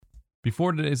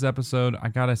Before today's episode, I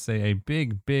gotta say a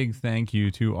big thank you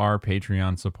to our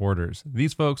Patreon supporters.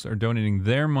 These folks are donating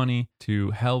their money to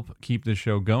help keep the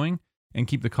show going and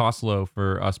keep the cost low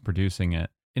for us producing it.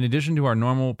 In addition to our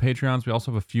normal Patreons, we also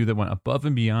have a few that went above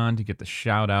and beyond to get the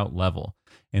shout out level.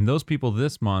 And those people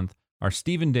this month are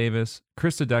Stephen Davis,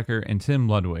 Krista Decker, and Tim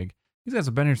Ludwig. These guys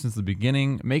have been here since the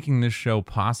beginning, making this show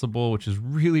possible, which is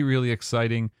really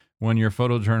exciting when you're a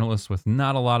photojournalist with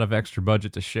not a lot of extra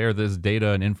budget to share this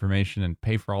data and information and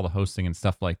pay for all the hosting and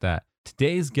stuff like that.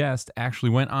 Today's guest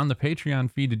actually went on the Patreon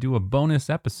feed to do a bonus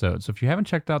episode. So if you haven't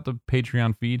checked out the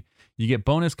Patreon feed, you get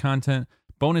bonus content,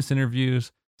 bonus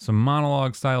interviews, some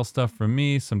monologue style stuff from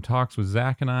me, some talks with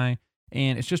Zach and I,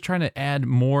 and it's just trying to add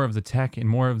more of the tech and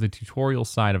more of the tutorial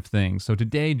side of things. So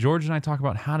today, George and I talk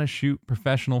about how to shoot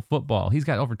professional football. He's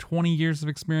got over 20 years of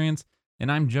experience,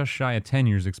 and I'm just shy of 10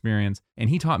 years experience, and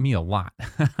he taught me a lot.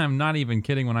 I'm not even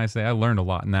kidding when I say I learned a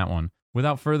lot in that one.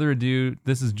 Without further ado,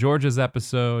 this is George's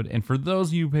episode, and for those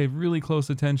of you who paid really close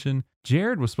attention,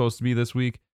 Jared was supposed to be this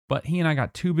week, but he and I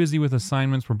got too busy with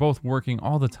assignments. We're both working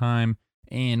all the time,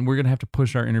 and we're going to have to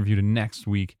push our interview to next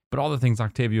week. But all the things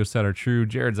Octavio said are true.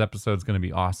 Jared's episode is going to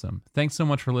be awesome. Thanks so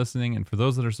much for listening, and for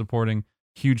those that are supporting,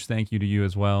 huge thank you to you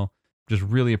as well. Just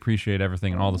really appreciate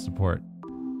everything and all the support.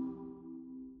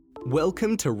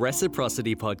 Welcome to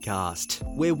Reciprocity Podcast,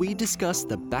 where we discuss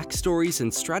the backstories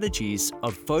and strategies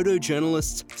of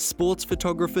photojournalists, sports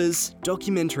photographers,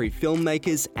 documentary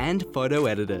filmmakers, and photo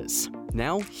editors.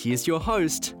 Now, here's your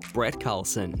host, Brett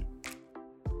Carlson.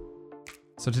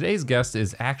 So today's guest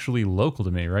is actually local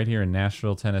to me, right here in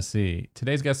Nashville, Tennessee.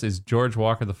 Today's guest is George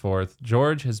Walker IV.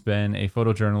 George has been a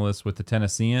photojournalist with the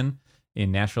Tennessean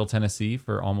in Nashville, Tennessee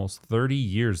for almost 30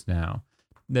 years now.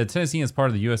 The Tennessean is part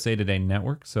of the USA Today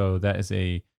network, so that is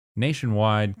a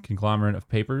nationwide conglomerate of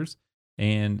papers.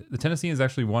 And the Tennessean is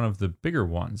actually one of the bigger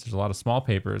ones. There's a lot of small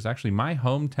papers. Actually, my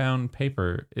hometown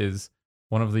paper is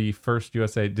one of the first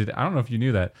USA. I don't know if you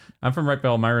knew that. I'm from right by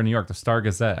Elmira, New York, the Star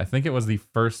Gazette. I think it was the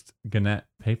first Gannett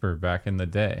paper back in the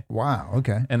day. Wow,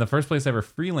 okay. And the first place I ever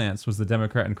freelanced was the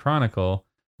Democrat and Chronicle,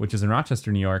 which is in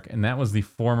Rochester, New York. And that was the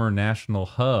former national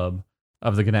hub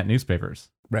of the Gannett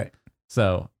newspapers. Right.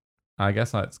 So I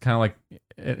guess it's kind of like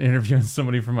interviewing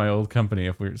somebody from my old company,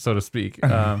 if we're so to speak.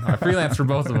 I freelanced for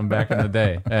both of them back in the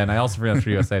day, and I also freelanced for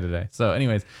USA Today. So,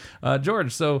 anyways,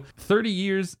 George, so 30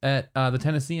 years at the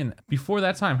Tennessean. Before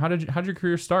that time, how did your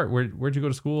career start? Where'd you go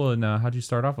to school, and how'd you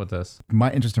start off with this?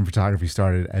 My interest in photography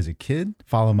started as a kid.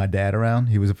 Followed my dad around.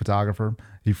 He was a photographer.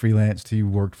 He freelanced. He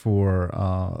worked for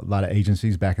a lot of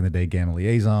agencies back in the day, Gamma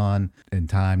Liaison and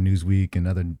Time, Newsweek,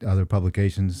 and other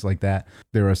publications like that.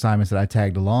 There were assignments that I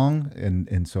tagged along,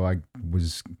 and so I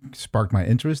sparked my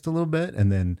interest a little bit.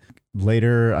 And then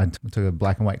later, I took a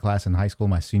black and white class in high school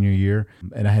my senior year,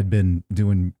 and I had been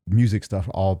doing music stuff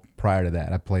all prior to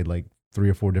that. I played like 3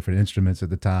 or 4 different instruments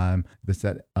at the time,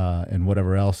 and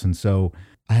whatever else. And so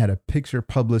I had a picture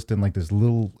published in like this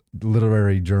little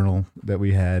literary journal that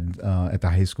we had at the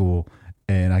high school,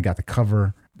 and I got the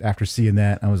cover. After seeing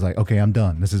that, I was like, okay, I'm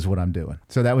done. This is what I'm doing.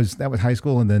 So that was high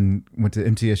school, and then went to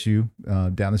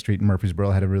MTSU down the street in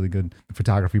Murfreesboro. Had a really good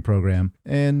photography program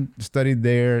and studied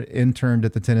there. Interned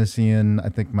at the Tennessean, I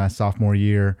think my sophomore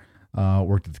year.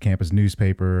 Worked at the campus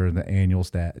newspaper, the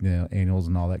annuals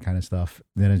and all that kind of stuff.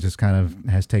 Then it just kind of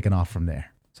has taken off from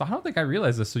there. So I don't think I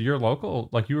realized this. So you're local,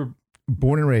 like you were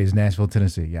born and raised Nashville,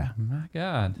 Tennessee. Yeah. Oh my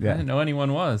God. Yeah. I didn't know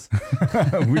anyone was.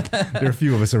 There are a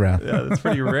few of us around. Yeah, that's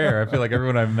pretty rare. I feel like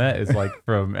everyone I've met is like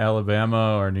from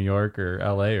Alabama or New York or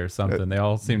LA or something.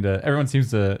 Everyone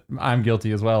seems to, I'm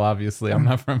guilty as well, obviously. I'm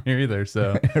not from here either.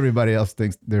 So everybody else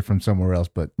thinks they're from somewhere else,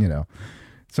 but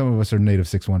some of us are native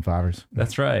 615ers.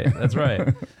 That's right. That's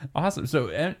right. Awesome. So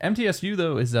MTSU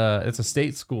though it's a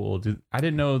state school. I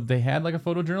didn't know they had like a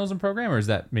photojournalism program, or is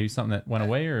that maybe something that went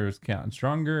away or is gotten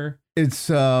stronger? It's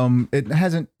it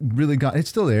hasn't really got. It's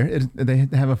still there. They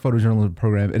have a photojournalism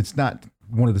program. It's not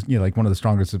one of the one of the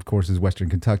strongest, of course, is Western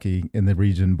Kentucky in the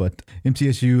region, but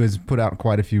MTSU has put out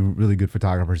quite a few really good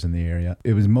photographers in the area.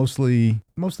 It was mostly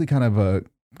kind of a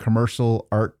commercial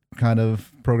art kind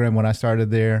of program when I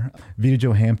started there. Vita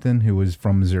Jo Hampton, who was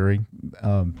from Missouri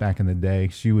back in the day,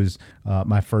 she was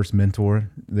my first mentor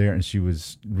there, and she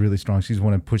was really strong. She's the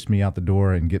one that pushed me out the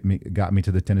door and got me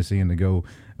to the Tennessean to go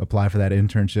apply for that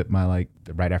internship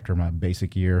right after my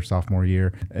basic year, sophomore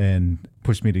year, and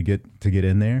pushed me to get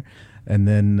in there. And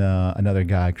then another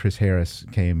guy, Chris Harris,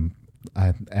 came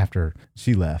after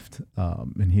she left,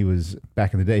 and he was,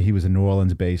 back in the day, he was a New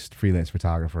Orleans-based freelance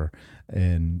photographer,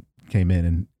 and came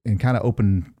in and kind of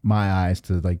opened my eyes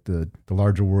to like the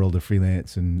larger world of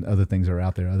freelance and other things that are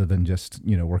out there other than just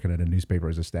working at a newspaper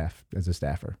as a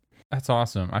staffer. That's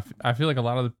awesome. I feel like a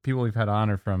lot of the people we've had on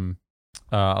are from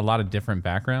a lot of different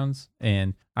backgrounds.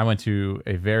 And I went to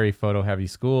a very photo heavy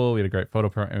school. We had a great photo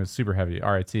program. It was super heavy,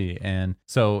 RIT. And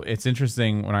so it's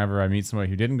interesting whenever I meet somebody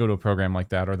who didn't go to a program like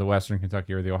that, or the Western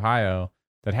Kentucky or the Ohio,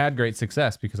 that had great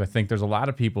success, because I think there's a lot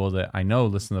of people that I know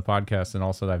listen to the podcast and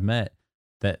also that I've met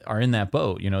that are in that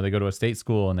boat. You know, they go to a state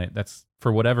school and that's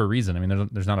for whatever reason. I mean,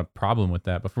 there's not a problem with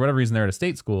that, but for whatever reason, they're at a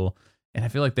state school. And I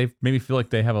feel like they maybe feel like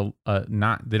they have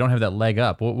they don't have that leg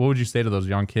up. What would you say to those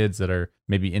young kids that are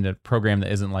maybe in a program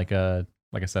that isn't like I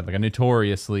said, like a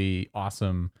notoriously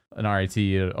awesome, an RIT,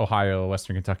 Ohio,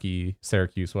 Western Kentucky,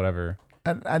 Syracuse, whatever?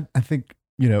 I think,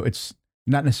 it's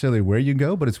not necessarily where you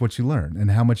go, but it's what you learn and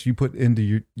how much you put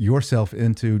into yourself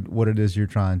into what it is you're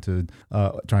trying to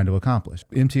accomplish.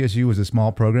 MTSU was a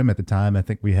small program at the time. I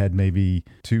think we had maybe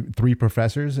 3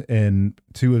 professors, and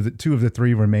two of the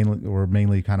 3 were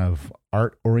mainly kind of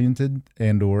art oriented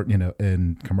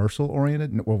and commercial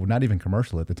oriented. Well, not even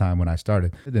commercial at the time when I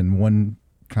started, and one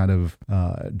kind of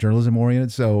journalism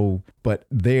oriented. So, but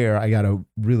there I got a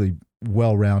really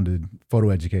well-rounded photo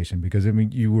education, because I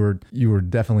mean you were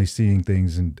definitely seeing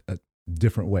things in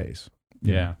different ways.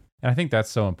 Yeah. And I think that's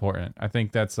so important. I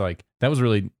think that was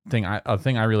really a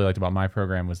thing I really liked about my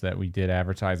program, was that we did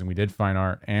advertising, we did fine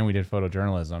art, and we did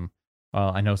photojournalism.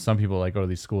 I know some people go to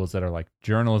these schools that are like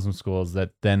journalism schools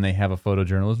that then they have a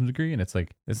photojournalism degree, and it's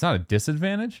like, it's not a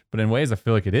disadvantage, but in ways I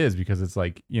feel like it is, because it's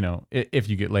like, if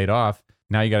you get laid off,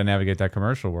 now you got to navigate that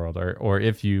commercial world, or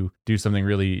if you do something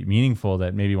really meaningful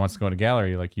that maybe wants to go to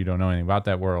gallery, like you don't know anything about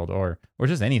that world, or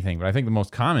just anything. But I think the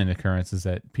most common occurrence is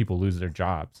that people lose their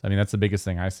jobs. I mean, that's the biggest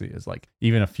thing I see, is like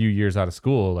even a few years out of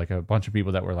school, like a bunch of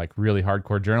people that were like really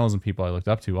hardcore journalism people I looked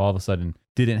up to, all of a sudden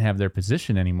didn't have their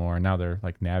position anymore. And now they're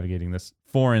like navigating this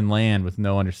foreign land with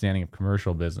no understanding of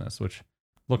commercial business, which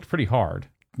looked pretty hard.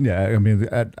 Yeah, I mean,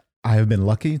 I have been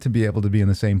lucky to be able to be in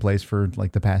the same place for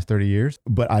like the past 30 years,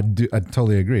 but I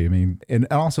totally agree. I mean, and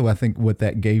also I think what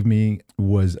that gave me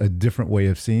was a different way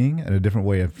of seeing and a different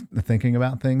way of thinking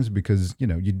about things, because,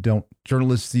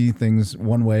 journalists see things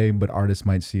one way, but artists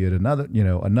might see it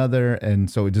another. And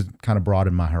so it just kind of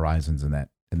broadened my horizons in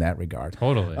that regard.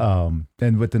 Totally.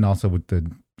 But then also with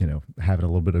the, having a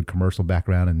little bit of commercial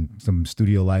background and some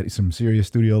studio light, some serious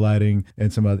studio lighting,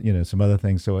 and some other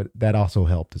things. So that also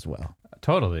helped as well.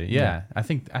 Totally. Yeah. I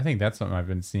think that's something I've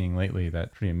been seeing lately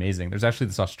that's pretty amazing. There's actually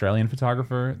this Australian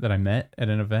photographer that I met at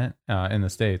an event in the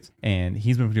States, and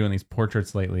he's been doing these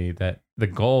portraits lately that the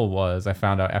goal was, I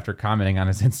found out after commenting on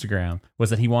his Instagram,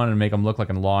 was that he wanted to make them look like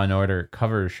a Law and Order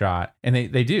cover shot. And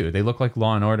they do. They look like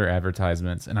Law and Order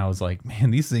advertisements. And I was like,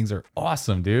 man, these things are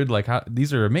awesome, dude. Like,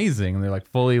 these are amazing. And they're like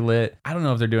fully lit. I don't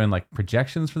know if they're doing like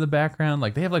projections for the background.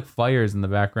 Like they have like fires in the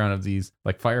background of these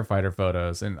like firefighter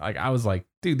photos. And like, I was like,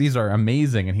 dude, these are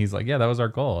amazing. And he's like, yeah, that was our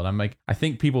goal. And I'm like, I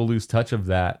think people lose touch of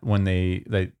that when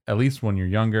they at least when you're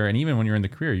younger, and even when you're in the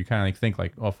career, you kind of like think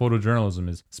like, oh, photojournalism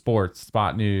is sports,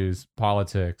 spot news,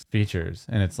 politics, features.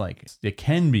 And it's like, it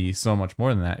can be so much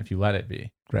more than that if you let it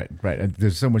be. Right. And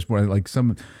there's so much more, like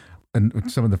some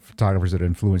of the photographers that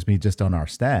influenced me just on our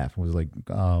staff was like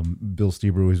Bill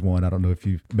Stieber was one. I don't know if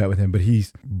you've met with him, but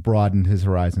he's broadened his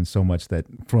horizon so much that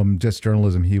from just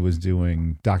journalism, he was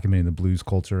doing documenting the blues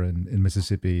culture in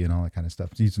Mississippi and all that kind of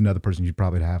stuff. He's another person you'd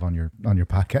probably have on your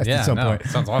podcast at some point. It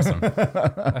sounds awesome.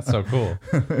 That's so cool.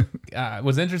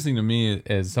 What's interesting to me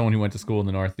as someone who went to school in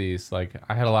the Northeast, like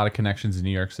I had a lot of connections in New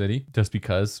York City just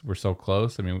because we're so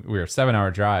close. I mean, we were a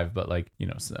 7-hour drive, but like,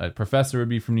 a professor would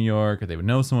be from New York, or they would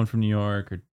know someone from New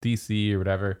York or DC or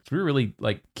whatever. So we were really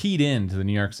like keyed into the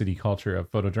New York City culture of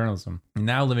photojournalism. And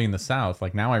now living in the South,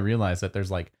 like now I realize that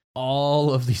there's like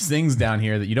all of these things down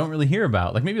here that you don't really hear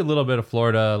about. Like maybe a little bit of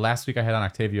Florida. Last week I had on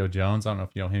Octavio Jones. I don't know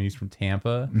if you know him. He's from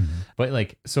Tampa. Mm-hmm. But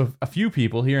like, so a few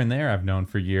people here and there I've known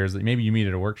for years that maybe you meet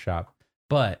at a workshop.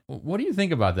 But what do you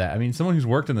think about that? I mean, someone who's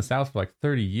worked in the South for like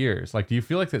 30 years, like, do you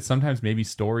feel like that sometimes maybe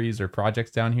stories or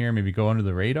projects down here maybe go under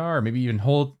the radar, or maybe even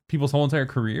people's whole entire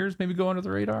careers maybe go under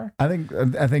the radar? I think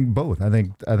both. I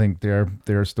think there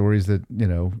are stories that,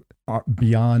 are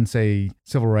beyond, say,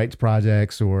 civil rights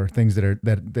projects or things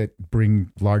that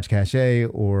bring large cachet,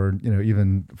 or,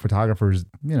 even photographers,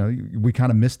 we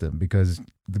kind of miss them because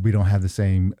we don't have the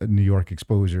same New York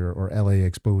exposure or LA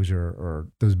exposure or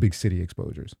those big city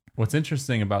exposures. What's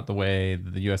interesting about the way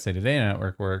the USA Today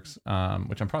network works,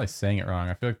 which I'm probably saying it wrong.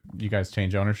 I feel like you guys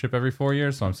change ownership every 4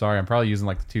 years, so I'm sorry. I'm probably using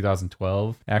like the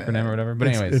 2012 acronym or whatever. But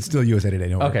anyways, it's still USA Today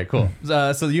network. Okay, cool.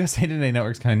 So the USA Today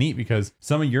network's kind of neat because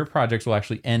some of your projects will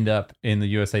actually end up in the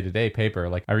USA Today paper.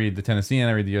 Like I read the Tennessean,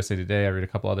 I read the USA Today, I read a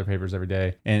couple other papers every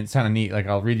day, and it's kind of neat. Like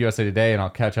I'll read USA Today and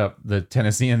I'll catch up the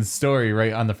Tennessean story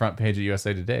right on the front page of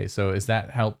USA Today. So is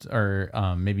that helped, or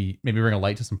maybe bring a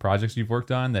light to some projects you've worked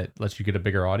on that lets you get a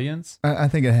bigger audience? I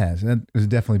think it has. And it was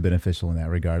definitely beneficial in that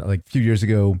regard. Like a few years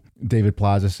ago, David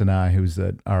Plazas and I, who's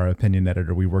our opinion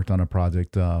editor, we worked on a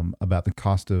project about the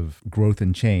cost of growth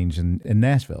and change in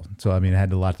Nashville. So, I mean, it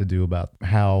had a lot to do about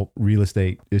how real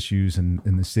estate issues in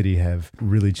the city have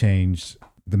really changed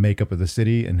the makeup of the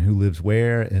city and who lives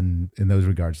where, and in those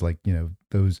regards, like, you know,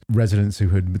 those residents who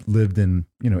had lived in,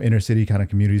 you know, inner city kind of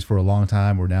communities for a long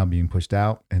time were now being pushed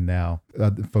out, and now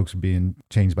other folks are being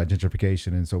changed by gentrification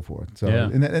and so forth. So, yeah.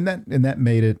 and that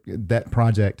made it, that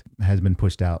project has been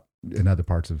pushed out in other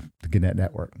parts of the Gannett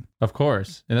network. Of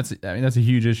course. And that's a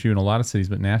huge issue in a lot of cities,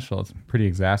 but Nashville, it's pretty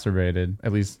exacerbated,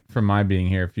 at least from my being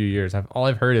here a few years. All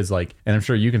I've heard is like, and I'm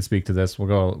sure you can speak to this, we'll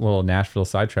go a little Nashville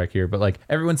sidetrack here, but like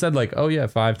everyone said like, oh yeah,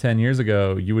 5-10 years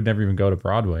ago, you would never even go to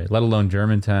Broadway, let alone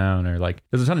Germantown, or like,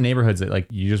 there's a ton of neighborhoods that like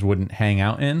you just wouldn't hang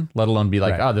out in, let alone be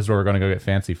like, right. Oh, this is where we're going to go get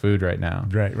fancy food right now.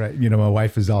 Right. You know, my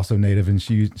wife is also native, and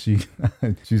she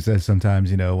she says sometimes,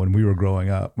 you know, when we were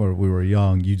growing up or we were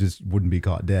young, you just wouldn't be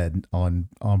caught dead on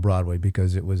Broadway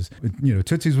because it was, you know,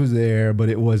 Tootsie's was there, but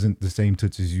it wasn't the same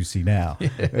Tootsie's you see now. Yeah.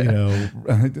 You know,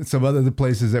 some other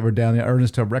places that were down there,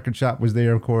 Ernest Tubb Record Shop was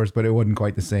there, of course, but it wasn't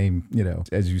quite the same, you know,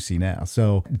 as you see now.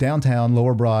 So downtown,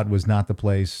 Lower Broad was not the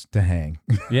place to hang.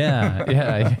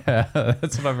 Yeah.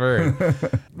 That's what I've heard.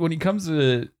 When it comes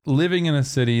to living in a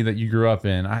city that you grew up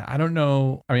in, I don't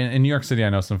know. I mean, in New York City, I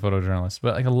know some photojournalists,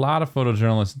 but like a lot of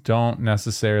photojournalists don't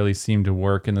necessarily seem to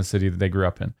work in the city that they grew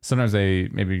up in. Sometimes they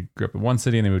maybe grew up in one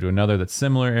city and they moved to another that's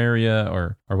similar area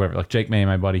or whatever. Like Jake May,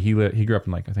 my buddy, he grew up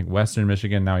in like, I think Western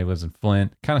Michigan. Now he lives in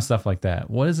Flint, kind of stuff like that.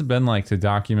 What has it been like to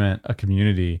document a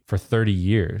community for 30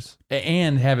 years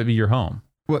and have it be your home?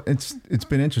 Well, it's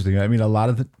been interesting. I mean, a lot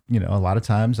of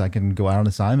times I can go out on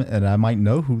assignment and I might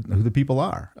know who the people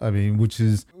are. I mean, which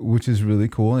is really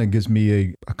cool, and it gives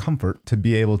me a comfort to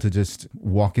be able to just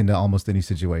walk into almost any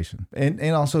situation, and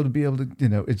also to be able to, you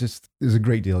know, it just there's a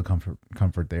great deal of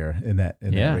comfort there in that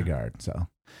regard. So.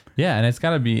 Yeah, and it's got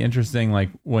to be interesting, like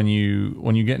when you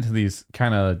get into these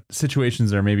kind of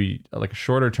situations that are maybe like a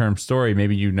shorter term story,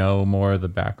 maybe you know more of the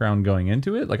background going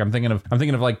into it. Like I'm thinking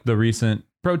of like the recent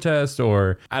protest,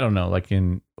 or I don't know, like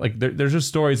there's just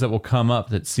stories that will come up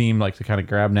that seem like to kind of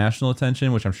grab national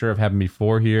attention, which I'm sure have happened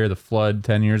before here. The flood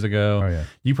 10 years ago. Oh, yeah.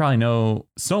 You probably know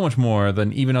so much more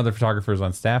than even other photographers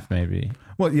on staff, maybe.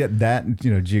 Well, yeah, that,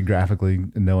 you know, geographically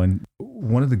knowing,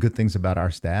 one of the good things about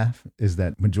our staff is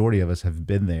that majority of us have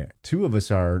been there. 2 of us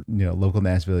are, you know, local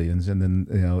Nashvillians, and then,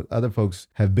 you know, other folks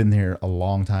have been here a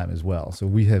long time as well. So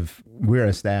we're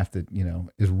a staff that, you know,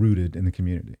 is rooted in the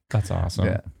community. That's awesome.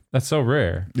 Yeah. That's so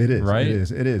rare. It is, right?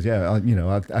 It is. Yeah. You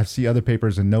know, I see other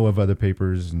papers and know of other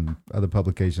papers and other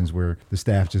publications where the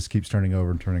staff just keeps turning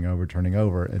over,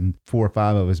 and 4 or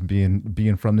 5 of us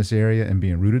being from this area and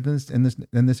being rooted in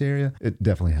this area, it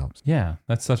definitely helps. Yeah,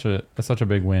 that's such a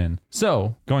big win.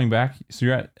 So going back, so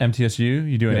you're at MTSU,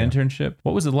 you do an internship.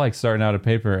 What was it like starting out a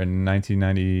paper in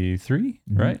 1993?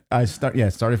 Right? I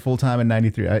started full time in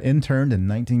 '93. I interned in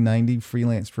 1990,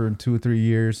 freelanced for 2 or 3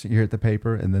 years here at the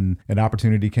paper, and then an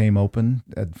opportunity came open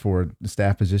for the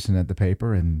staff position at the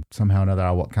paper, and somehow or another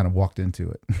I kind of walked into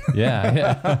it.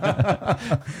 Yeah.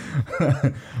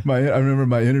 I remember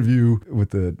my interview with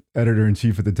the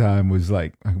editor-in-chief at the time was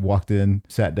like, I walked in,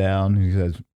 sat down, and he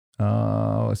says,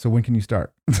 so when can you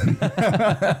start? That's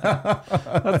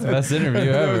the best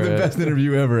interview ever. The best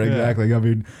interview ever, exactly. Yeah. I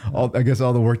mean, I guess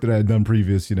all the work that I had done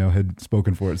previous, you know, had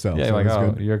spoken for itself. Yeah, so like,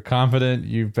 oh, good. You're confident.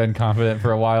 You've been confident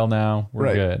for a while now.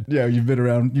 We're good. Yeah, you've been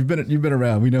around. You've been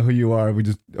around. We know who you are.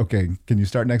 Okay, can you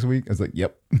start next week? I was like,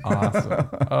 yep.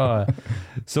 Awesome.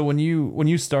 So when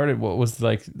you started, what was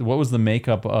the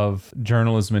makeup of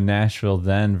journalism in Nashville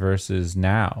then versus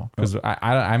now? Because I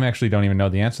actually don't even know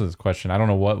the answer to this question. I don't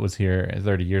know what was here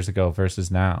 30 years ago versus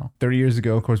now. 30 years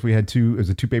ago, of course, we had it was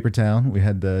a 2-paper town. We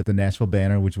had the Nashville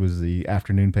Banner, which was the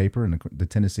afternoon paper, and the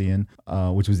Tennessean,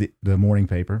 which was the morning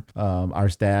paper. Our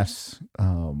staffs,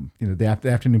 you know, the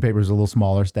afternoon paper was a little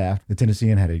smaller staff. The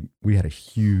Tennessean had a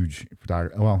huge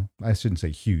photography. Well, I shouldn't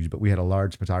say huge, but we had a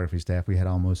large photography staff. We had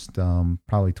almost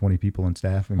probably 20 people in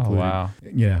staff,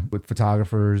 including, with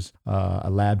photographers, a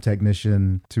lab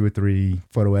technician, 2 or 3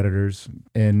 photo editors,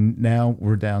 and now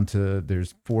we're down to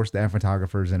there's 4 4 staff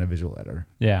photographers and a visual editor.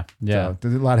 Yeah. So a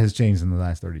lot has changed in the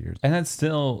last 30 years. And that's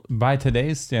still, by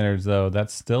today's standards, though,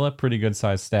 that's still a pretty good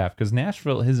sized staff, because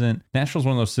Nashville's one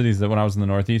of those cities that when I was in the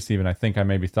Northeast, even, I think I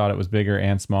maybe thought it was bigger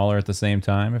and smaller at the same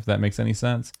time, if that makes any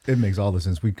sense. It makes all the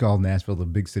sense. We call Nashville the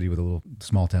big city with a little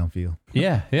small town feel.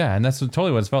 Yeah. And that's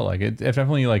totally what it's felt like. It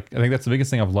definitely, like, I think that's the biggest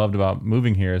thing I've loved about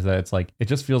moving here is that it's like, it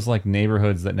just feels like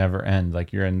neighborhoods that never end.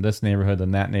 Like you're in this neighborhood,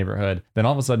 then that neighborhood, then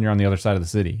all of a sudden you're on the other side of the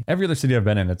city. Every other city I've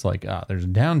been in, it's like, there's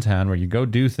downtown where you go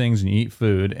do things and you eat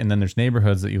food, and then there's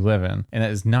neighborhoods that you live in. And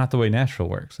that is not the way Nashville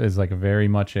works. It's like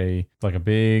a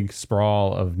big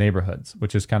sprawl of neighborhoods,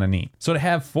 which is kind of neat. So to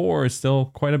have 4 is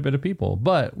still quite a bit of people,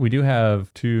 but we do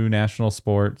have 2 national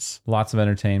sports, lots of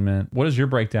entertainment. What does your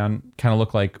breakdown kind of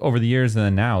look like over the years and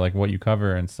then now, like what you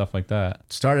cover and stuff like that?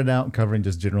 Started out covering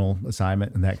just general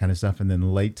assignment and that kind of stuff, and then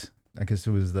I guess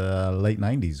it was the late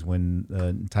 90s when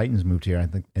the Titans moved here, I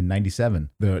think in 97.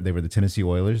 They were the Tennessee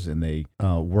Oilers, and they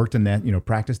worked in that,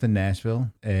 practiced in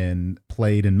Nashville and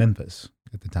played in Memphis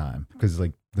at the time, because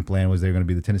like the plan was they were going to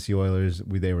be the Tennessee Oilers.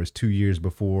 There was 2 years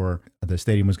before the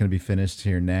stadium was going to be finished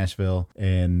here in Nashville,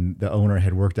 and the owner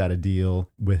had worked out a deal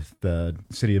with the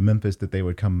city of Memphis that they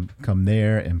would come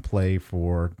there and play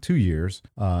for 2 years,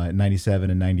 97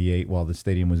 and 98, while the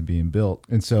stadium was being built.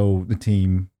 And so the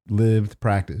team lived,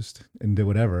 practiced, and did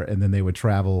whatever, and then they would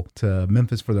travel to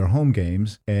Memphis for their home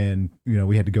games, and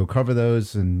we had to go cover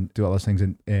those and do all those things,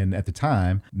 and at the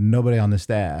time very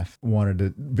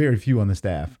few on the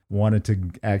staff wanted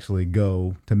to actually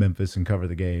go to Memphis and cover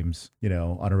the games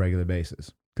on a regular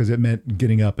basis, because it meant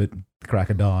getting up at the crack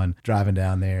of dawn, driving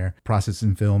down there,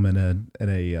 processing film in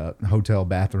a hotel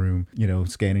bathroom,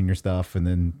 scanning your stuff, and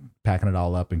then packing it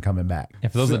all up and coming back.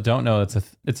 And for those that don't know, it's a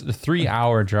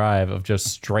 3-hour drive of just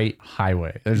straight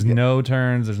highway. There's no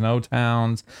turns, there's no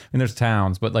towns. I mean, there's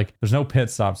towns, but like there's no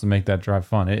pit stops to make that drive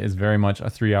fun. It is very much a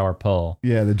 3-hour pull.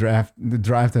 Yeah, the drive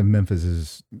to Memphis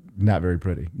is not very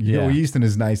pretty. You go east and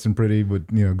it's nice and pretty, but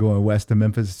going west to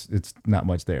Memphis, it's not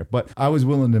much there. But I was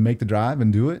willing to make the drive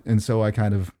and do it, and so I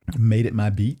kind of made it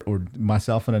my beat, or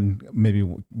myself and maybe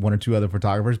 1 or 2 other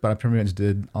photographers, but I pretty much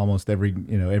did almost every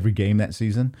game that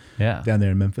season. Yeah, down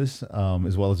there in Memphis,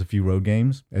 as well as a few road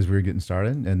games as we were getting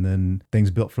started, and then things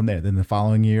built from there. Then the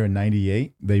following year in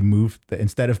 '98, they moved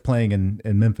instead of playing in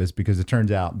Memphis, because it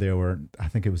turns out there were, I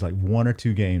think it was like 1 or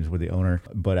 2 games where the owner,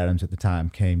 Bud Adams at the time,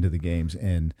 came to the games,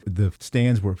 and the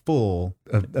stands were full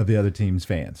of the other team's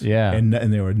fans. Yeah, and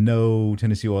there were no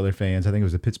Tennessee Oilers fans. I think it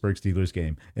was a Pittsburgh Steelers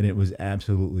game, and it was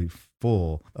absolutely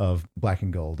full of black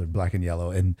and gold or black and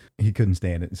yellow, and he couldn't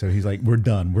stand it. So he's like, "We're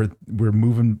done. We're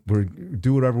moving. We're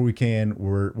do whatever we can.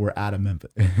 We're out of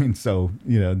Memphis." And so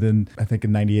then I think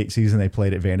in '98 season they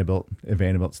played at Vanderbilt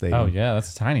Stadium. Oh yeah,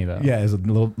 that's tiny though. Yeah, it was a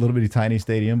little bitty tiny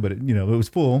stadium, but it was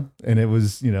full, and it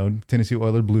was Tennessee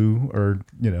Oilers blue, or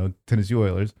Tennessee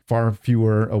Oilers. Far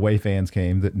fewer away fans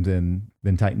came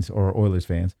than Titans or Oilers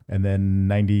fans. And then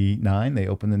 '99 they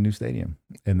opened the new stadium,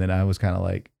 and then I was kind of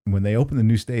like, when they opened the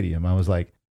new stadium, I was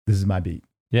like, this is my beat.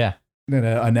 Yeah. And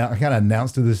I kind of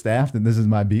announced to the staff that this is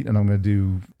my beat, and I'm going to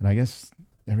do, and I guess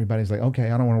everybody's like,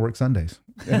 okay, I don't want to work Sundays.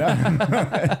 And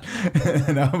I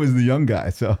was the young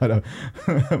guy. So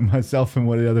myself and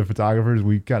one of the other photographers,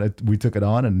 we took it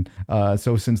on. And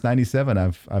so since '97,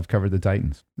 I've covered the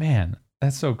Titans. Man,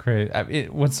 that's so crazy.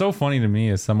 What's so funny to me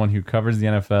is someone who covers the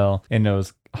NFL and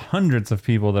knows hundreds of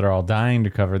people that are all dying to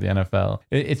cover the NFL.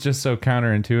 It's just so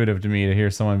counterintuitive to me to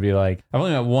hear someone be like, I've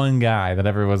only met one guy that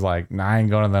ever was like, nah, I ain't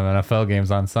going to the NFL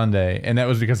games on Sunday. And that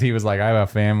was because he was like, I have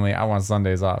a family, I want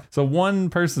Sundays off. So one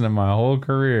person in my whole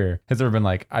career has ever been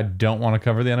like, I don't want to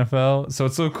cover the NFL. So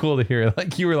it's so cool to hear,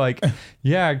 like, you were like,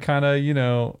 yeah, I kind of,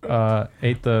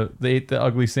 ate the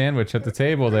ugly sandwich at the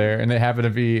table there. And it happened to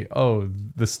be,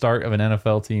 the start of an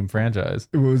NFL team franchise.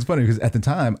 It was funny because at the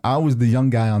time I was the young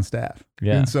guy on staff.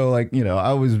 Yeah. And so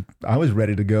I was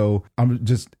ready to go. I'm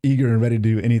just eager and ready to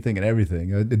do anything and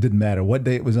everything. It didn't matter what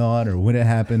day it was on or when it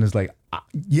happened. It's like,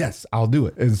 yes, I'll do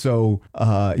it. And so,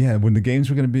 when the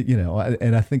games were going to be,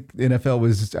 and I think the NFL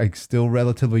was like still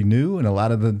relatively new, and a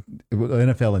lot of the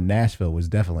NFL in Nashville was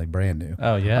definitely brand new.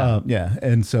 Oh yeah. Yeah.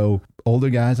 And so older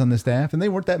guys on the staff, and they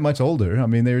weren't that much older. I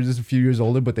mean, they were just a few years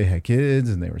older, but they had kids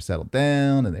and they were settled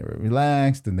down and they were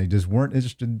relaxed, and they just weren't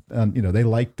interested. They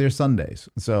liked their Sundays.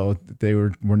 So they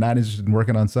were not interested in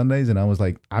working on Sundays. And I was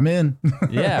like, I'm in.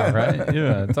 Yeah, right.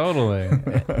 Yeah, totally.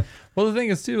 Well, the thing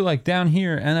is too, like down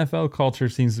here, NFL culture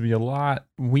seems to be a lot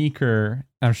weaker.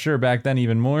 I'm sure back then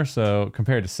even more so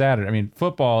compared to Saturday. I mean,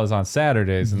 football is on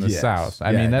Saturdays in the South.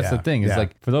 I mean, that's the thing. It's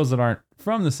like, for those that aren't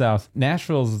from the South.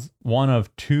 Nashville's one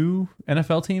of 2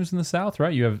 NFL teams in the South,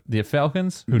 right? You have the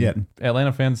Falcons, who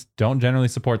Atlanta fans don't generally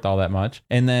support all that much.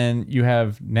 And then you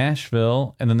have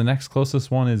Nashville, and then the next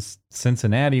closest one is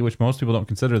Cincinnati, which most people don't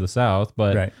consider the South,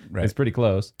 but right. it's pretty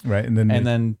close. Right. And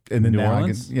then New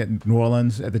Orleans. New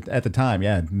Orleans at the time.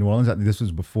 Yeah. New Orleans. This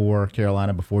was before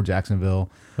Carolina, before Jacksonville.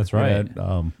 That's right. And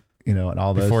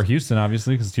all those. Before Houston,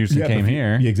 obviously, because Houston came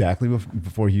here. Yeah, exactly.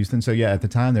 Before Houston. So, at the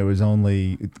time, there was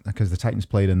only, because the Titans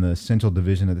played in the Central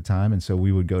Division at the time. And so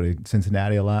we would go to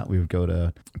Cincinnati a lot. We would go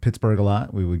to Pittsburgh a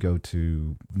lot. We would go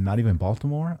to not even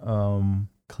Baltimore.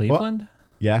 Cleveland?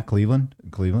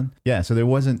 Cleveland. Yeah, so there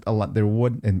wasn't a lot. There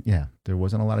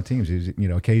wasn't a lot of teams. It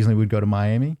was, occasionally we'd go to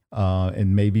Miami,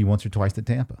 and maybe once or twice to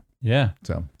Tampa. Yeah.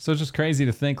 So it's just crazy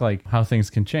to think like how things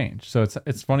can change. So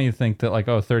it's funny to think that like,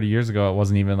 30 years ago, it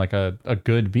wasn't even like a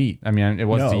good beat. I mean, it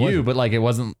was to you, but like it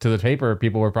wasn't to the paper.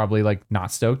 People were probably like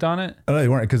not stoked on it. Oh, they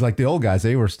weren't, because like the old guys,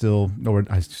 they were still, or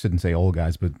I shouldn't say old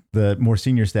guys, but the more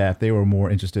senior staff, they were more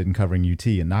interested in covering UT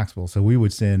in Knoxville. So we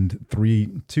would send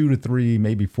 2 to 3,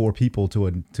 maybe 4 people to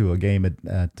a game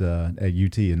at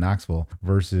UT in Knoxville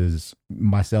versus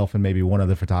myself and maybe one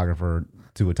other photographer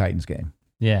to a Titans game.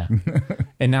 Yeah.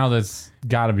 And now that's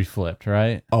got to be flipped,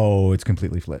 right? Oh, it's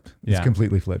completely flipped. It's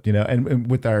completely flipped,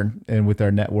 and with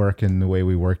our network and the way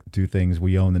we do things,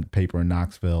 we own the paper in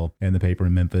Knoxville and the paper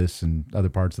in Memphis and other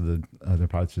parts of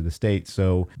the state.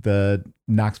 So the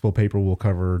Knoxville paper will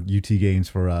cover UT games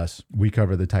for us. We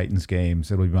cover the Titans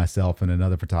games. It'll be myself and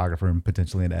another photographer and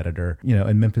potentially an editor.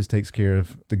 And Memphis takes care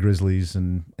of the Grizzlies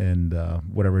and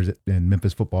whatever is in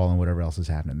Memphis football and whatever else is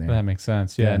happening there. That makes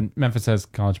sense. Yeah. And Memphis has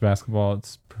college basketball.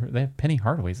 They have Penny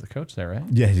Hardaway's the coach there, right?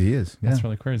 Yeah, he is. Yeah. That's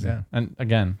really crazy. Yeah. And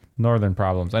again, northern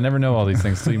problems. I never know all these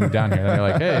things till you move down here. Then you're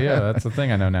like, hey, yeah, that's the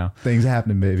thing I know now. Things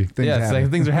happening, baby. Things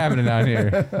are happening down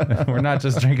here. We're not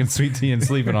just drinking sweet tea and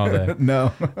sleeping all day.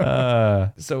 No.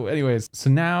 So anyways,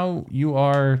 now you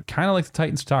are kind of like the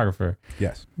Titans photographer.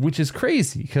 Yes. Which is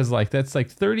crazy because like that's like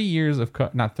 30 years of,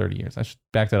 not 30 years, I should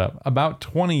back that up. About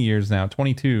 20 years now,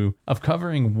 22 of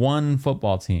covering one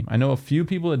football team. I know a few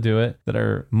people that do it that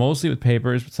are mostly with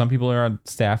papers, but some people are on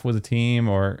staff with a team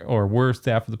or were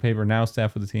staff with the paper, now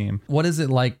staff with the team. What is it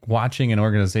like watching an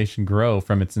organization grow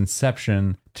from its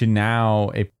inception to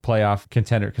now a playoff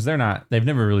contender? Because they've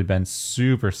never really been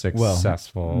super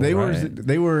successful. They were,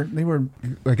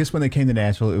 I guess when they came to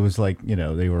Nashville, it was like,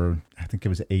 they were, I think it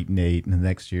was 8-8, and the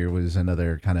next year was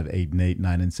another kind of 8-8,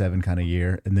 9-7 kind of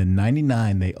year. And then 99,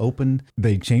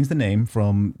 they changed the name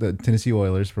from the Tennessee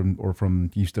Oilers from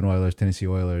Houston Oilers, Tennessee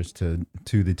Oilers to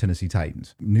the Tennessee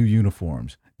Titans. New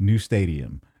uniforms, new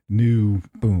stadium, new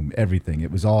everything.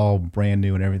 It was all brand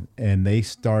new and everything. And they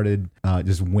started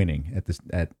just winning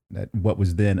at what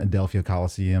was then Adelphia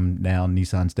Coliseum, now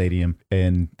Nissan Stadium,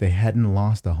 and they hadn't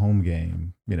lost a home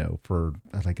game, for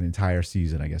like an entire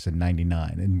season, I guess, in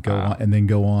 99, and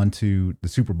go on to the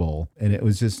Super Bowl. And it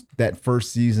was just that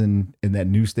first season in that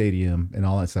new stadium and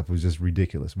all that stuff was just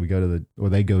ridiculous.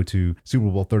 They go to Super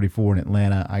Bowl 34 in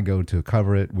Atlanta. I go to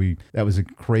cover it. That was a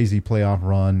crazy playoff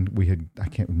run. I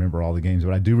can't remember all the games,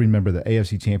 but I do remember the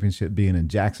AFC Championship being in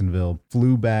Jacksonville.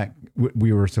 Flew back.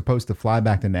 We were supposed to fly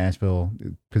back to Nashville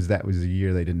because that was the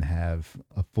year they didn't have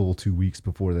a full 2 weeks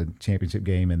before the championship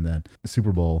game and the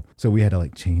Super Bowl. So we had to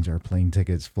change our plane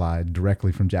tickets, fly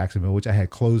directly from Jacksonville, which I had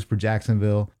closed for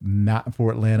Jacksonville, not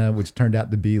for Atlanta, which turned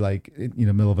out to be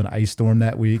middle of an ice storm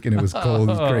that week, and it was cold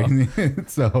as crazy.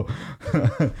 So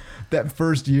that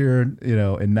first year,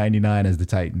 in 99 as the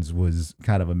Titans was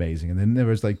kind of amazing. And then there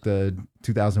was the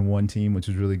 2001 team, which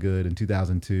was really good, and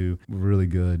 2002 were really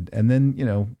good. And then,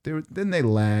 then they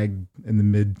lagged in the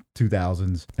mid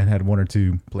 2000s and had 1 or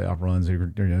 2 playoff runs.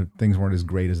 Things weren't as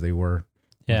great as they were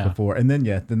before. And then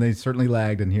they certainly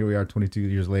lagged, and here we are 22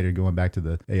 years later going back to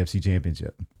the AFC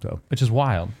Championship. So, which is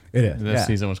wild. It is. This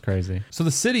season was crazy. So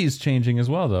the city is changing as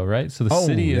well, though, right? So the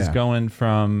city is going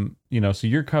from, so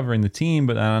you're covering the team,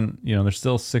 but then, there's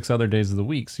still 6 other days of the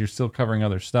week. So you're still covering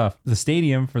other stuff. The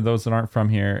stadium, for those that aren't from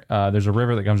here, there's a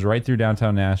river that comes right through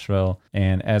downtown Nashville.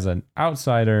 And as an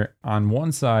outsider, on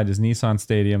one side is Nissan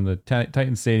Stadium, the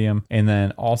Titan Stadium. And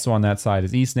then also on that side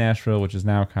is East Nashville, which is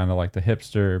now kind of like the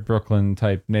hipster Brooklyn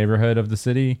type neighborhood of the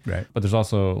city. Right. But there's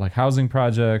also housing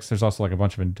projects. There's also a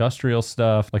bunch of industrial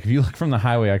stuff. If you look from the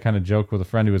highway, I kind of joked with a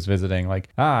friend who was visiting,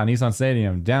 Nissan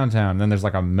Stadium, downtown. And then there's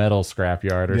a metal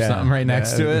scrapyard or something right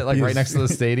next to it, right next to the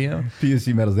stadium.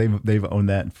 PSC Metals, they've owned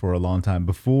that for a long time.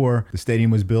 Before the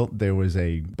stadium was built, there was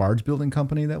a barge building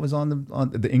company that was on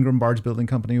the Ingram Barge Building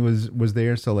Company was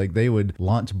there. So they would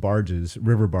launch barges,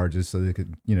 river barges, so they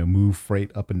could move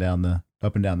freight up and down the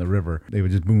up and down the river. They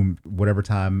would just boom whatever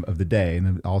time of the day, and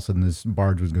then all of a sudden this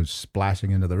barge would go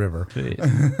splashing into the river.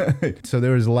 So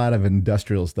there was a lot of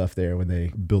industrial stuff there when they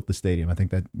built the stadium. I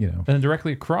think that, And then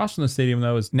directly across from the stadium,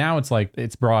 though, is now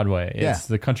it's Broadway. It's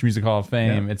the Country Music Hall of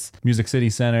Fame. It's Music City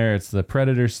Center. It's the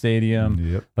Predator Stadium.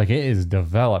 Yep. Like, it is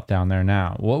developed down there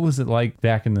now. What was it like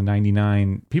back in the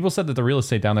 99? People said that the real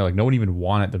estate down there, like, no one even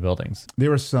wanted the buildings. There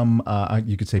were some,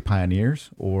 you could say, pioneers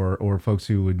or folks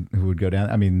who would go down.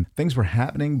 I mean, things were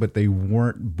happening, but they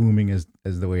weren't booming as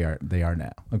the way they are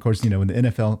now. Of course, when the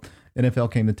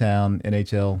NFL came to town,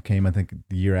 NHL came, I think,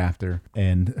 the year after,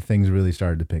 and things really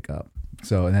started to pick up.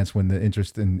 So, and that's when the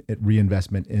interest in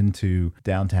reinvestment into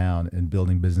downtown and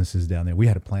building businesses down there. We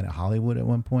had a Planet Hollywood at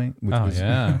one point. Which was,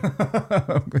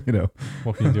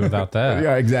 what can you do without that?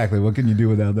 Yeah, exactly. What can you do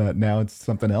without that? Now it's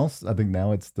something else. I think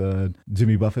now it's the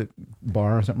Jimmy Buffett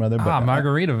bar or something or other.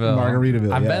 Margaritaville.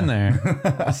 Margaritaville. I've been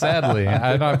there. Sadly,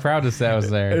 I'm not proud to say I was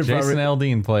there. Jason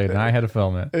Aldean played, and I had to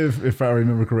film it. If I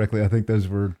remember correctly, I think those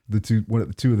were the two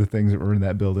of the things that were in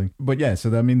that building. But yeah,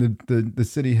 so I mean, the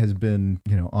city has been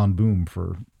on boom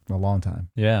for a long time.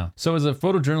 Yeah. So as a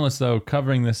photojournalist, though,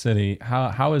 covering the city,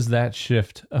 how has that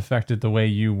shift affected the way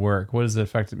you work? What has it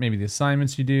affected maybe the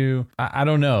assignments you do? I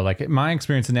don't know. Like, my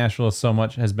experience in Nashville so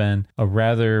much has been a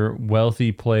rather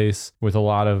wealthy place with a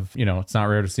lot of, it's not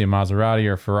rare to see a Maserati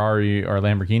or Ferrari or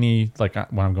Lamborghini. Like,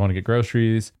 when I'm going to get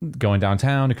groceries, going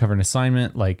downtown to cover an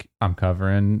assignment, like I'm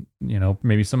covering,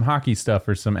 maybe some hockey stuff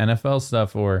or some NFL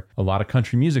stuff or a lot of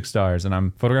country music stars, and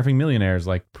I'm photographing millionaires,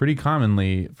 like, pretty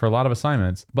commonly for a lot of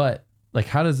assignments. But like,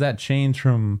 how does that change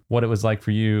from what it was like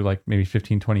for you, like maybe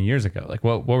 15, 20 years ago? Like,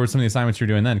 what were some of the assignments you're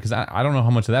doing then? Because I don't know how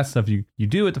much of that stuff you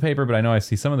do at the paper, but I know I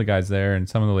see some of the guys there and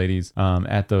some of the ladies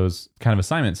at those kind of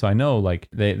assignments. So I know, like,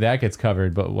 that gets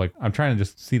covered, but like, I'm trying to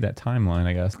just see that timeline,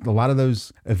 I guess. A lot of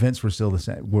those events were still the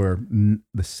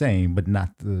same, but not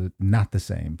the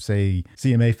same. Say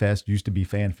CMA Fest used to be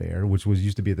Fanfare, which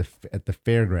used to be at the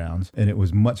fairgrounds, and it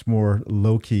was much more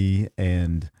low key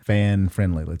and fan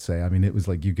friendly. Let's say. I mean, it was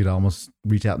like you could almost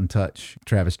reach out and touch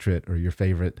Travis Tritt or your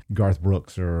favorite Garth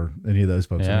Brooks or any of those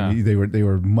folks. Yeah. I mean, they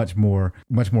were much more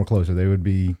closer. They would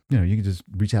be, you could just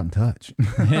reach out and touch.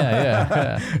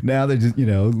 Yeah. Now they're just,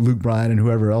 Luke Bryan and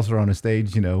whoever else are on a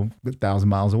stage, 1,000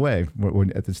 miles away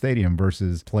at the stadium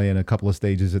versus playing a couple of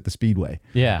stages at the Speedway.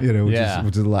 Yeah.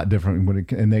 Which is a lot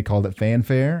different. And they called it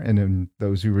Fanfare. And then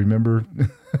those who remember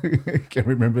can't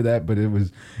remember that, but it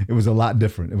was a lot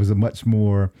different. It was a much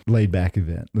more laid back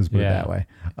event. Let's put it that way.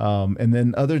 And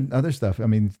then other stuff. I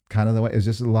mean, kind of the way it's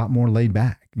just a lot more laid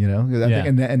back. I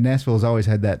think, and Nashville has always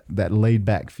had that laid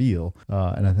back feel,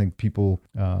 and I think people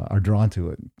are drawn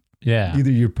to it. Yeah. Either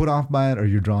you're put off by it or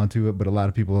you're drawn to it, but a lot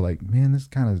of people are like, man, this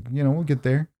kind of, we'll get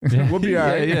there. We'll be all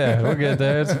right. Yeah, we'll get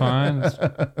there. It's fine.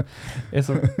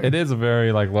 It is a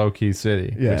very like low key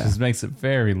city, which just makes it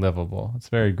very livable. It's a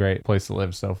very great place to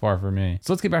live so far for me.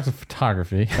 So let's get back to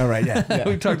photography. All right. Yeah.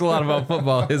 We've talked a lot about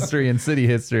football history and city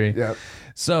history. Yeah.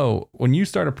 So when you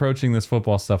start approaching this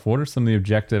football stuff, what are some of the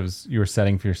objectives you were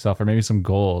setting for yourself, or maybe some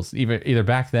goals, either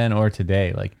back then or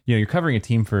today? Like, you're covering a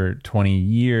team for 20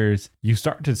 years. You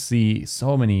start to see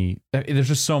there's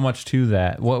just so much to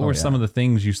that. What were some of the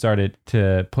things you started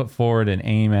to put forward and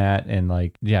aim at, and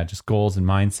just goals and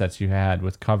mindsets you had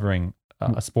with covering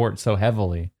a sport so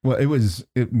heavily? Well,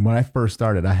 when I first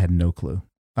started, I had no clue.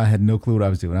 I had no clue what I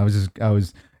was doing. I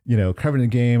was covering the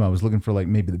game. I was looking for like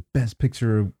maybe the best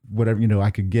picture of whatever, I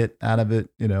could get out of it,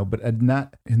 but I'd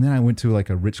not. And then I went to like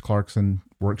a Rich Clarkson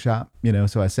workshop,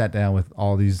 so I sat down with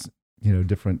all these,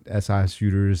 different SI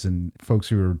shooters and folks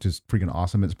who are just freaking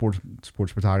awesome at sports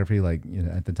photography. Like,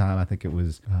 at the time, I think it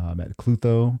was at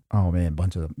Clutho. Oh man,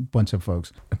 bunch of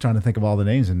folks. I'm trying to think of all the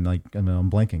names and I'm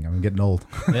blanking. I'm getting old.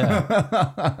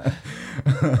 Yeah.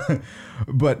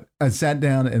 But I sat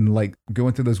down and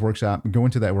going to that workshop and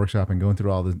going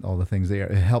through all the things there.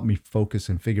 It helped me focus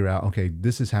and figure out, okay,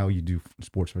 this is how you do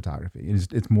sports photography.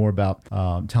 It's more about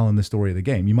telling the story of the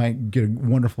game. You might get a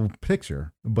wonderful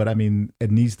picture, but I mean, it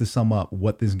needs to sum up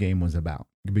what this game was about.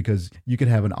 Because you could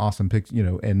have an awesome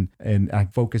picture, and I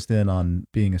focused in on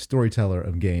being a storyteller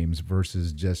of games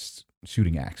versus just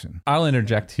shooting action. I'll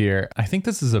interject here. I think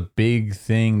this is a big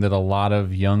thing that a lot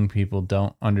of young people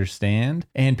don't understand,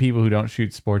 and people who don't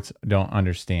shoot sports don't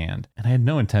understand. And I had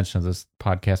no intention of this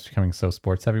podcast becoming so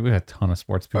sports heavy. We had a ton of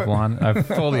sports people on. I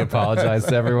fully apologize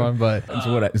to everyone, but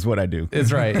it's what I do.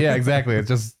 It's right. Yeah, exactly.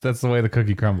 That's the way the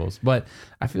cookie crumbles. But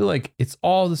I feel like it's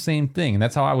all the same thing. And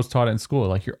that's how I was taught it in school.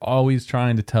 Like, you're always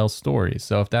trying to tell stories.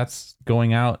 So if that's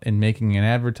going out and making an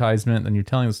advertisement, then you're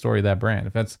telling the story of that brand.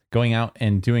 If that's going out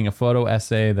and doing a photo photo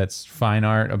essay that's fine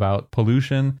art about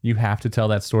pollution, you have to tell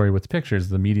that story with pictures,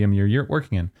 the medium you're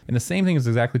working in. And the same thing is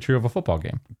exactly true of a football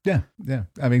game. Yeah.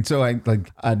 I mean, so I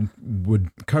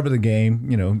would cover the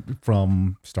game,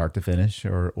 from start to finish,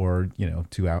 or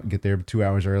get there 2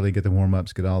 hours early, get the warm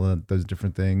ups, get all those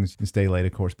different things, and stay late,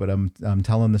 of course. But I'm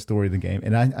telling the story of the game,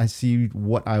 and I see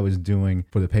what I was doing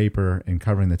for the paper and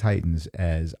covering the Titans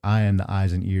as I am the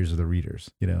eyes and ears of the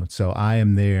readers. So I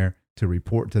am there to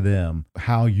report to them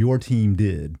how your team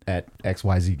did at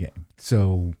XYZ game.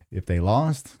 So if they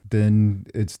lost, then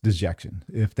it's dejection.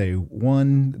 If they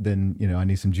won, then, I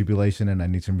need some jubilation and I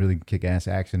need some really kick-ass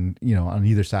action, on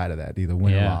either side of that, either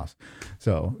win or loss.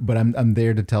 So, but I'm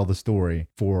there to tell the story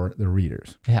for the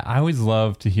readers. Yeah, I always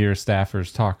love to hear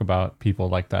staffers talk about people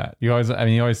like that. You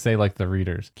always say like the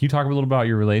readers. Can you talk a little about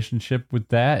your relationship with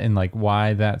that and like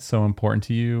why that's so important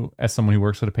to you as someone who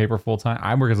works at a paper full time?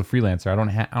 I work as a freelancer. I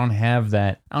don't have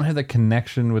that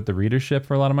connection with the readership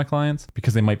for a lot of my clients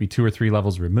because they might be 2 or 3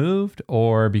 levels removed,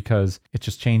 or because it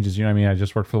just changes. I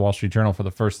just worked for the Wall Street Journal for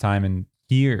the first time in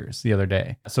years the other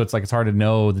day. So it's hard to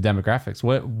know the demographics.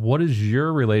 What is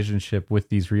your relationship with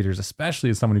these readers, especially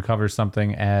as someone who covers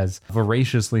something as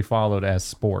voraciously followed as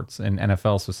sports and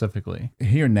NFL specifically?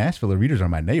 Here in Nashville, the readers are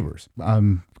my neighbors.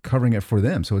 I'm covering it for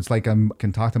them. So it's like I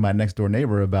can talk to my next door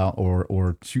neighbor about,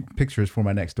 or shoot pictures for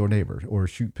my next door neighbor, or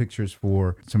shoot pictures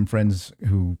for some friends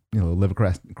who, live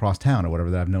across town or whatever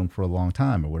that I've known for a long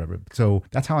time or whatever. So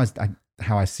that's how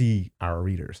I see our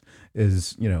readers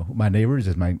is, my neighbors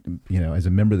as my, as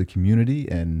a member of the community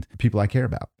and people I care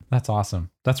about. That's awesome.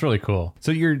 That's really cool.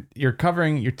 So you're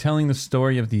telling the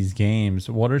story of these games.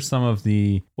 What are some of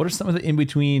the in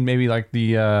between, maybe like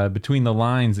the between the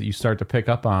lines that you start to pick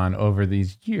up on over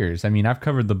these years? I mean, I've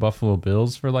covered the Buffalo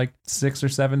Bills for like 6 or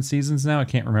 7 seasons now. I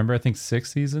can't remember. I think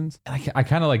 6 seasons. I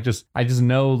kind of I just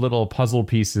know little puzzle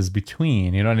pieces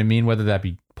between, you know what I mean? Whether that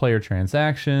be player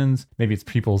transactions, maybe it's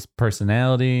people's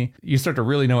personality. You start to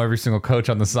really know every single coach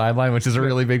on the sideline, which is a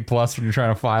really big plus when you're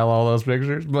trying to file all those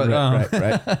pictures. But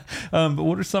right. But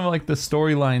what are some of the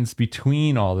storylines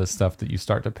between all this stuff that you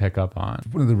start to pick up on?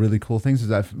 One of the really cool things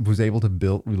is I was able to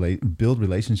build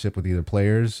relationship with either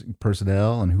players,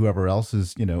 personnel, and whoever else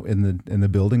is in the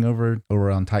building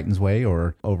over on Titans Way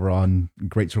or over on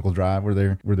Great Circle Drive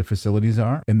where the facilities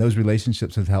are. And those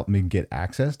relationships have helped me get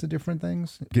access to different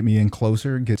things, get me in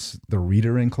closer, gets the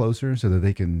reader in closer so that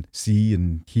they can see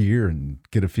and hear and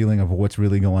get a feeling of what's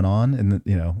really going on in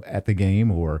the at the game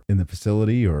or in the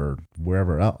facility or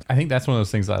wherever else. I think that's one of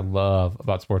those things I love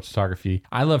about sports photography.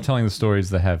 I love telling the stories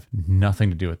that have nothing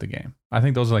to do with the game. I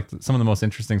think those are some of the most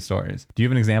interesting stories. Do you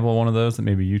have an example of one of those that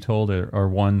maybe you told or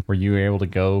one where you were able to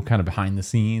go kind of behind the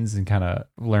scenes and kind of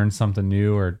learn something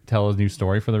new or tell a new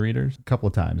story for the readers? A couple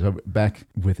of times. Back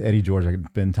with Eddie George, I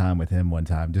spent time with him one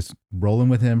time, just rolling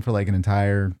with him for an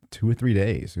entire 2 or 3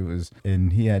 days.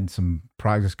 And he had some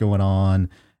projects going on.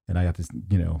 And I got to,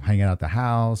 hang out at the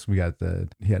house. He had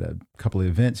a couple of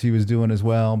events he was doing as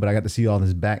well, but I got to see all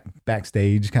this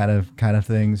backstage kind of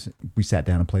things. We sat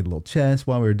down and played a little chess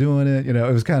while we were doing it. It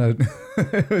was kind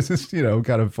of, it was just,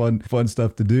 kind of fun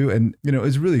stuff to do. And, it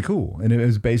was really cool. And it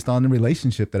was based on the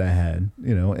relationship that I had,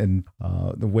 and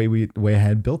the way I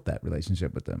had built that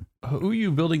relationship with them. Who are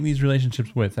you building these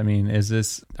relationships with? I mean,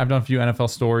 I've done a few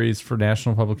NFL stories for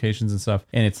national publications and stuff.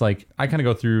 And it's I kind of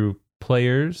go through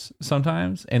players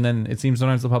sometimes, and then it seems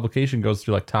sometimes the publication goes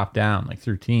through top down,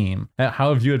 through team.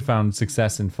 How have you found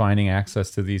success in finding access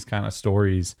to these kind of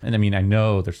stories? And I mean, I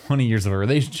know there's 20 years of a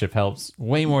relationship helps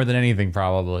way more than anything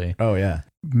probably. Oh yeah,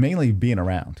 mainly being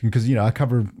around because I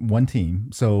cover one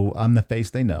team, so I'm the face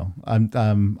they know. I'm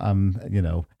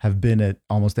have been at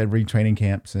almost every training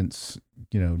camp since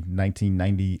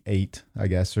 1998, I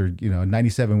guess, or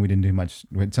 97 we didn't do much.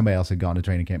 Somebody else had gone to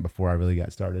training camp before I really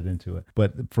got started into it.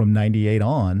 But from 98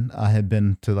 on, I have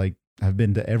been to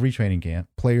every training camp.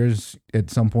 Players at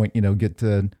some point, get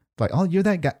to oh, you're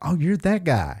that guy. Oh, you're that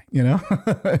guy.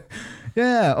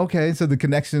 Yeah. Okay. So the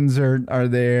connections are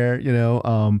there.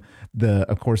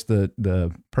 Of course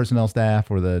the personnel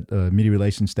staff or the media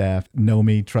relations staff know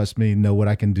me, trust me, know what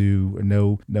I can do,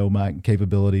 know my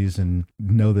capabilities, and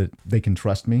know that they can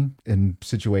trust me in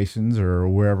situations or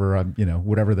wherever I'm,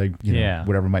 whatever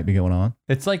whatever might be going on.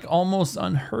 It's almost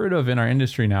unheard of in our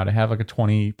industry now to have a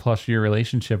 20+ year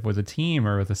relationship with a team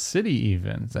or with a city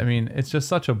even. I mean, it's just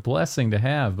such a blessing to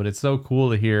have, but it's so cool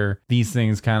to hear these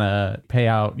things kind of pay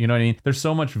out. You know what I mean? there's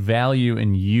so much value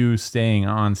in you staying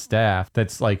on staff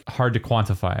that's like hard to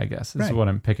quantify, I guess, is what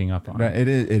I'm picking up on. Right. It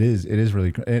is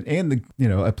really, and the, you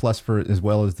know, a plus for as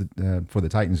well as the for the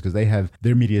Titans, because they have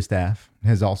their media staff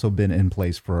has also been in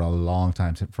place for a long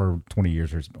time, for 20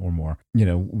 years or more. You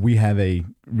know, we have a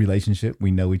relationship. We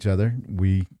know each other.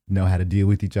 We know how to deal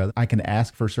with each other. I can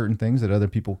ask for certain things that other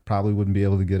people probably wouldn't be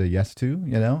able to get a yes to,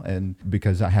 you know, and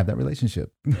because I have that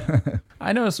relationship.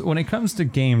 I notice when it comes to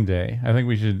game day, I think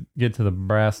we should get to the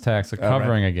brass tacks of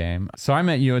covering a game. So I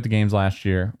met you at the games last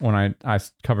year when I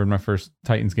covered my first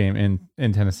Titans game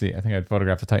in Tennessee. I think I'd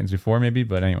photographed the Titans before maybe,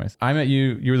 but anyways, I met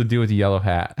you. You were the dude with the yellow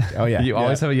hat. Oh yeah. You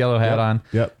always have a yellow hat on.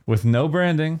 Yep. With no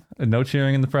branding, no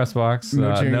cheering in the press box,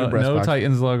 No cheering in the press box.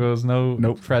 Titans logos, no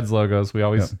Preds logos. We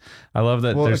always, I love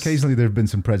that. Well, occasionally there's been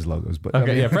some Preds logos, but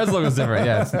okay, yeah, Preds logo's different.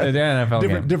 Yeah, it's an NFL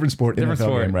game. Different sport, Different NFL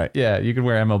sport, game, right? Yeah, you could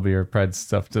wear MLB or Preds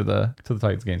stuff to the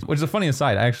Titans games, which is a funny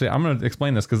aside. Actually, I'm going to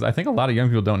explain this because I think a lot of young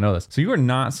people don't know this. So you are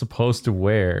not supposed to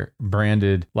wear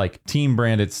branded, like team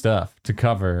branded stuff to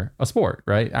cover a sport,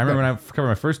 right? I remember when I covered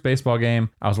my first baseball game,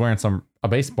 I was wearing a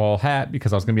baseball hat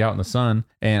because I was going to be out in the sun,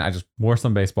 and I just wore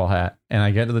some baseball hat, and I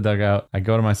get to the dugout, I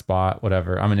go to my spot,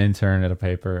 whatever. I'm an intern at a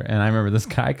paper, and I remember this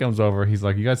guy comes over, he's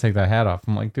like, you got to take that hat off.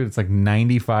 I'm like, dude, it's like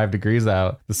 95 degrees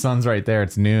out. The sun's right there.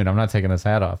 It's noon. I'm not taking this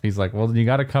hat off. He's like, well, then you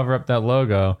got to cover up that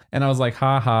logo. And I was like,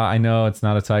 haha, I know it's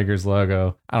not a Tigers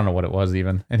logo. I don't know what it was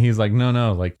even. And he's like,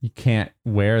 no, like you can't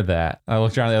wear that. I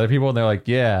looked around at the other people, and they're like,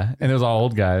 yeah. And it was all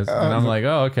old guys. And I'm like,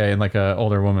 oh, okay. And like a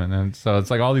older woman. And so it's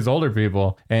like all these older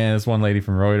people. And this one lady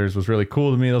from Reuters was really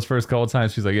cool to me those first couple of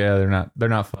times. She's like, yeah, they're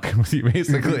not fucking with you,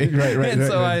 basically. right. And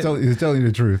so He's telling you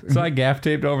the truth. So I gaff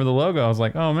taped over the logo. I was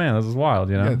like, oh man, this is wild,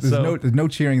 you know? Yeah, there's no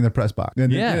cheering in the press box.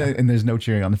 And there's no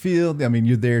cheering on the field. I mean,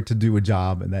 you're there to do a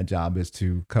job, and that job is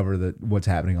to cover what's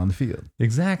happening on the field.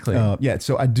 Exactly.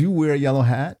 So I do wear a yellow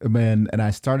hat, and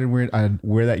I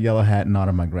wear that yellow hat in honor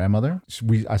of my grandmother.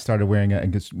 I started wearing it, I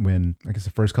guess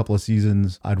the first couple of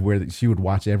seasons, I'd wear that. She would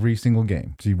watch every single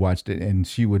game. She watched it, and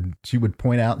she would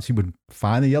point out, she would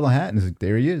find the yellow hat, and it's like,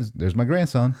 there he is. There's my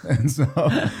grandson. And so,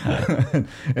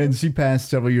 and she passed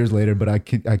several years later, but I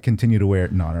continue to wear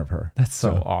it in honor of her. That's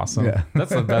so awesome. Yeah.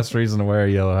 That's the best reason to wear a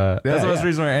yellow hat. That's the best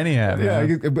reason to wear any hat. Yeah,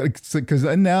 because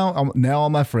now all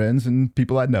my friends and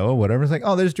people I know or whatever, it's like,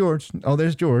 oh, there's George. Oh,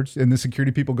 there's George. And the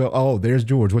security people go, oh, there's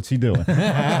George. What's he doing?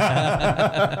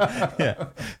 Yeah.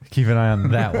 Keep an eye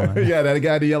on that one. Yeah, that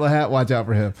guy in the yellow hat, watch out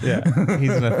for him. Yeah. He's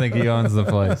going to think he owns the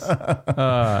place.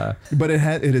 But it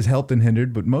has helped and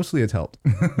hindered, but mostly it's helped.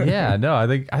 Yeah, no, I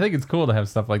think it's cool to have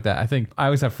stuff like that. I think I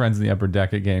always have friends in the upper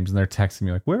deck at games, and they're texting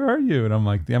me like, where are you? And I'm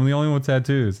like, I'm the only one with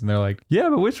tattoos. And they're like, yeah,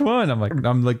 but which one?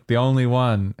 I'm like the only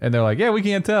one. And they're like, yeah, we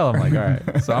can't tell. I'm like, all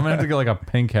right. So I'm gonna have to get like a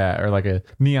pink hat or like a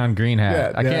neon green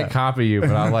hat. I can't copy you,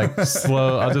 but I'll like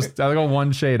I'll go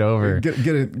one shade over. Get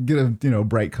a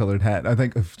bright colored hat. I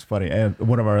think it's funny. And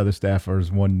one of our other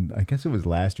staffers, I guess it was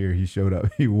last year, he showed up,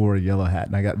 he wore a yellow hat,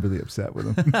 and I got really upset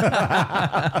with him.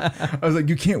 I was like,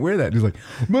 you can't wear that. He's like,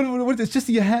 but it's just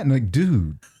your hat. And I'm like,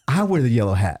 dude, I wear the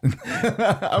yellow hat.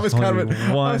 I was kind of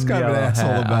an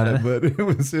asshole about it, but it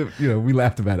was, we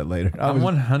laughed about it later. I'm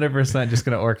 100% just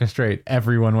going to orchestrate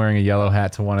everyone wearing a yellow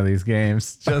hat to one of these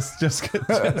games. Just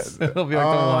it'll be like the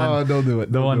one. Oh, don't do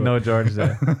it. The one no George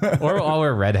Day. Or I'll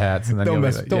wear red hats and then don't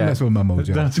mess with my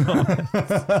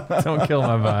mojo. Don't kill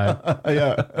my vibe.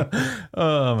 Yeah.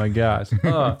 Oh my gosh.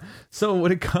 So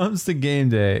when it comes to game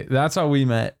day, that's how we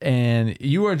met, and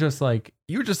you're just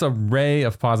a ray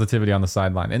of positivity on the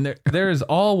sideline. And there is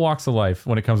all walks of life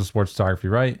when it comes to sports photography,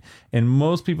 right? And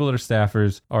most people that are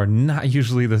staffers are not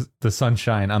usually the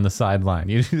sunshine on the sideline.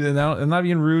 I'm not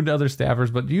being rude to other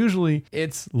staffers, but usually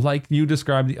it's like you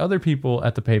described the other people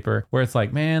at the paper, where it's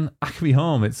like, man, I could be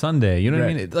home. It's Sunday. You know what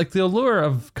I mean? Like the allure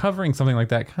of covering something like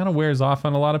that kind of wears off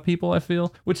on a lot of people, I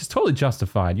feel, which is totally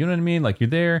justified. You know what I mean? Like you're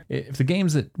there. If the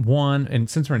game's at 1, and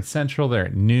since we're in Central, they're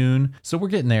at noon. So we're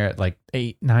getting there at like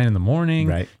 8, 9 in the morning.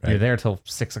 Right. You're there till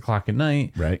 6 o'clock at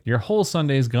night. Right. Your whole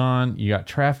Sunday's gone. You got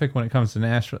traffic when it comes to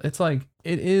Nashville. It's like,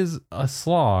 it is a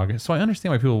slog. So I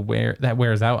understand why people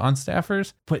wears out on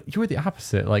staffers, but you're the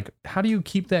opposite. Like, how do you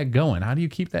keep that going? How do you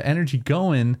keep that energy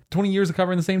going? 20 years of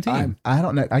covering the same team. I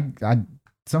don't know. I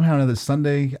somehow or another,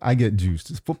 Sunday I get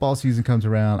juiced. As football season comes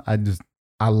around,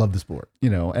 I love the sport,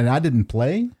 and I didn't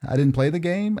play the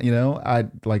game.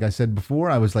 Like I said before,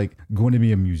 I was like going to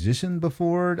be a musician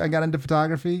before I got into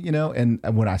photography, and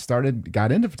when I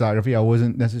got into photography, I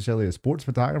wasn't necessarily a sports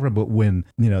photographer, but when,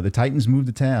 the Titans moved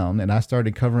to town and I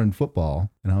started covering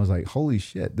football, and I was like, holy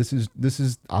shit, this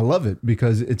is, I love it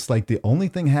because it's like the only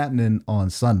thing happening on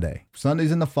Sunday.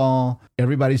 Sundays in the fall,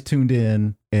 everybody's tuned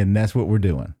in, and that's what we're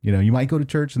doing. You know, you might go to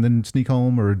church and then sneak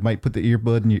home, or might put the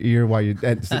earbud in your ear while you're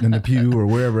sitting in the pew or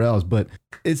wherever else. But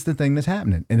it's the thing that's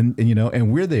happening, and you know,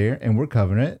 and we're there, and we're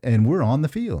covering it, and we're on the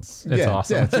field. It's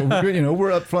awesome. Yeah, so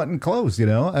we're up front and close. You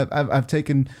know, I've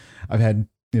had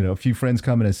a few friends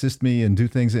come and assist me and do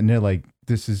things, and they're like,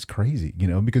 this is crazy,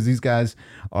 because these guys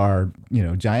are,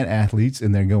 giant athletes,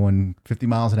 and they're going 50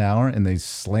 miles an hour, and they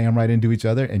slam right into each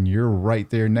other, and you're right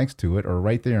there next to it or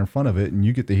right there in front of it, and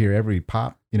you get to hear every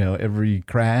pop, every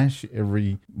crash,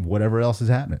 every whatever else is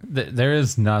happening. There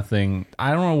is nothing.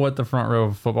 I don't know what the front row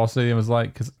of a football stadium is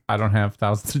like, because I don't have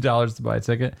thousands of dollars to buy a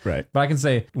ticket. Right. But I can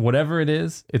say whatever it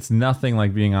is, it's nothing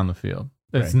like being on the field.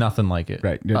 It's nothing like it.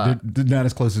 Right. They're not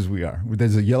as close as we are.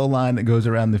 There's a yellow line that goes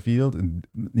around the field, and,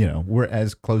 we're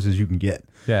as close as you can get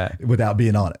without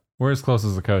being on it. We're as close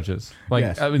as the coaches.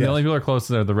 The only people who are close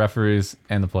are the referees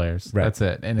and the players. Right. That's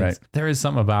it. And there is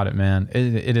something about it, man.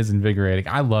 It is invigorating.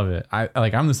 I love it.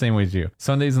 I'm the same way as you.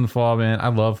 Sundays in the fall, man. I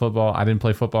love football. I didn't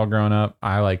play football growing up.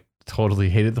 I totally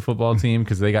hated the football team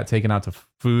because they got taken out to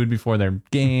food before their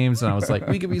games, and I was like,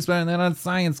 we could be spending that on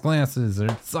science classes or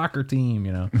soccer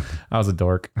team. I was a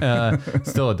dork.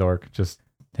 Still a dork. Just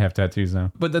have tattoos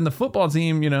now. But then the football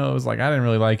team, it was like I didn't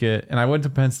really like it, and I went to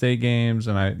Penn State games,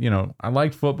 and I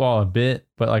liked football a bit,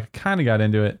 but I kind of got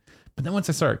into it. But then once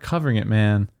I started covering it,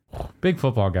 man. Big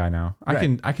football guy now. I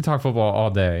can talk football all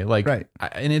day.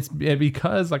 And it's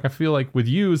because I feel like with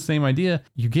you, same idea.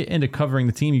 You get into covering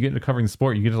the team, you get into covering the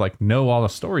sport, you get to know all the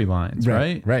storylines,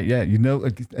 right? Right. Yeah.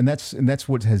 And that's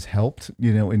what has helped,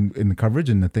 in the coverage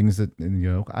and the things that,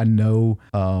 I know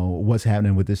what's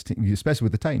happening with this team, especially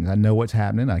with the Titans. I know what's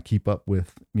happening. I keep up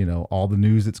with, all the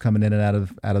news that's coming in and out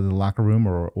of the locker room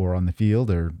or on the field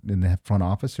or in the front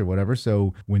office or whatever.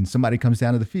 So when somebody comes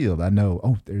down to the field, I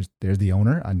know, there's the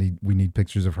owner. We need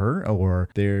pictures of her, or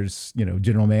there's,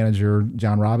 general manager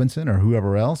John Robinson or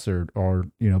whoever else, or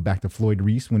back to Floyd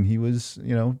Reese when he was,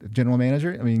 general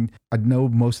manager. I mean, I know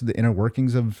most of the inner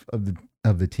workings of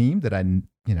the team that I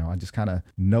just kind of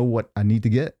know what I need to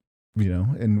get,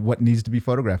 and what needs to be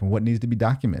photographed and what needs to be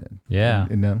documented. Yeah.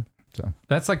 So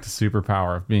that's the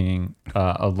superpower of being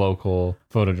a local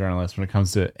photojournalist when it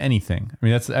comes to anything.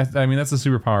 That's the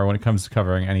superpower when it comes to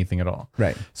covering anything at all.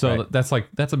 Right. So that's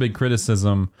a big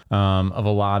criticism of a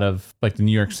lot of the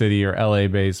New York City or LA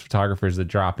based photographers that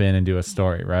drop in and do a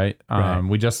story. Right.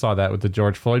 We just saw that with the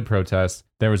George Floyd protests.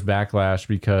 There was backlash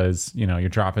because, you're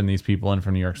dropping these people in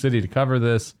from New York City to cover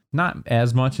this. Not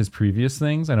as much as previous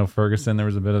things. I know Ferguson, there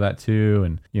was a bit of that too.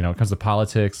 And, when it comes to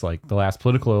politics, like the last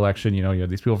political election, you had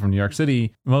these people from New York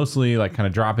City, mostly kind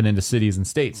of dropping into cities and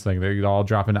states. They all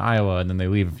drop into Iowa and then they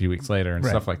leave a few weeks later and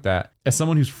stuff like that. As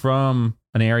someone who's from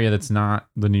an area that's not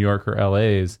the New York or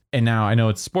LA's, and now I know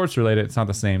it's sports related, it's not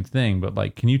the same thing,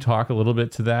 but can you talk a little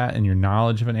bit to that and your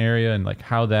knowledge of an area and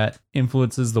how that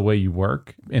influences the way you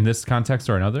work in this context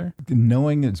or another?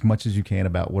 Knowing as much as you can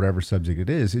about whatever subject it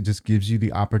is, it just gives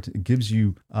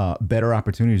you better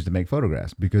opportunities to make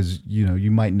photographs, because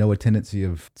you might know a tendency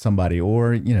of somebody,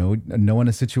 or knowing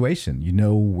a situation,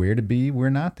 where to be, where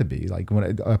not to be. When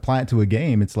I apply it to a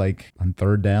game, it's on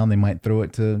third down they might throw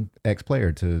it to X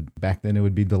player. To back then it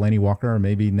would be Delaney Walker, or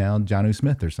maybe now Jonnu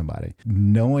Smith or somebody.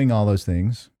 Knowing all those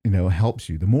things helps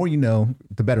you. The more you know,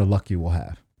 the better luck you will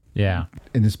have. Yeah.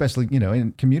 And especially,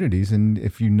 in communities. And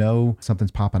if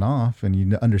something's popping off and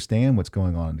you understand what's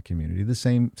going on in the community, the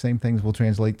same things will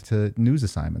translate to news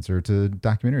assignments or to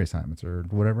documentary assignments or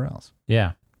whatever else.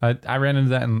 Yeah. I ran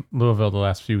into that in Louisville the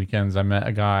last few weekends. I met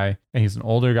a guy, and he's an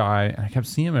older guy, and I kept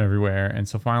seeing him everywhere. And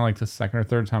so finally, the second or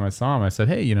third time I saw him, I said,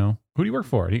 hey, who do you work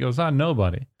for? He goes,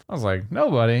 nobody. I was like,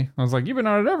 nobody? I was like, you've been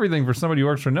on everything for somebody who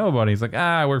works for nobody. He's like,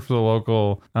 I work for the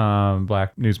local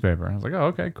black newspaper. I was like, oh,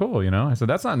 okay, cool. I said,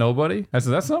 that's not nobody. I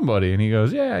said, that's somebody. And he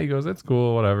goes, yeah. He goes, it's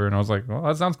cool, whatever. And I was like, well,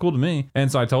 that sounds cool to me. And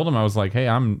so I told him, I was like, hey,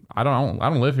 I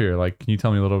don't live here. Can you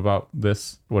tell me a little about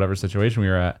this, whatever situation we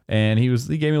were at? And he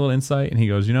gave me a little insight, and he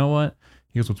goes, you know what?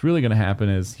 He goes, what's really going to happen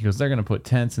is, they're going to put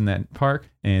tents in that park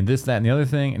and this, that, and the other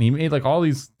thing. And he made all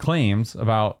these claims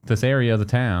about this area of the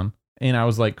town. And I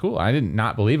was like, cool. I didn't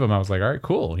not believe him. I was like, all right,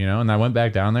 cool. And I went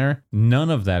back down there.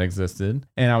 None of that existed.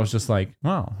 And I was just like,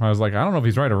 wow. I was like, I don't know if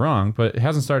he's right or wrong, but it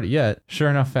hasn't started yet. Sure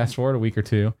enough, fast forward a week or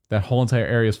two, That whole entire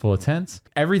area is full of tents.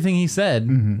 Everything he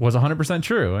said was 100%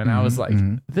 true. And I was like,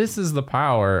 this is the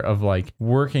power of like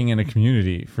working in a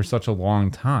community for such a long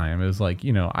time. It was like,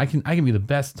 you know, I can be the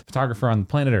best photographer on the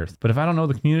planet Earth, but if I don't know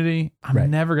the community,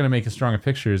 I'm never going to make as strong of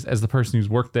pictures as the person who's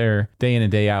worked there day in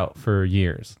and day out for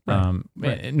years. No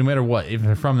matter what, if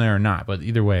they're from there or not, but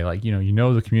either way, like, you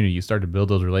know the community, you start to build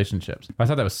those relationships. I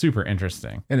thought that was super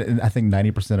interesting. And I think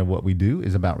 90% of what we do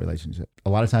is about relationships. A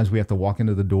lot of times we have to walk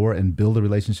into the door and build a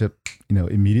relationship, you know,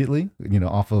 immediately, you know,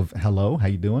 off of hello, how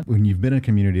you doing? When you've been in a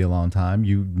community a long time,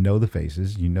 you know the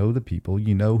faces, you know the people,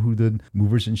 you know who the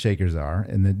movers and shakers are,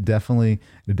 and it definitely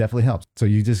helps. So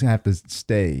you just have to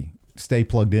stay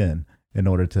plugged in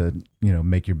order to, you know,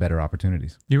 make your better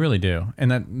opportunities. You really do.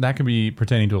 And that could be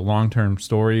pertaining to a long-term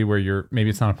story where maybe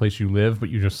it's not a place you live, but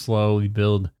you just slowly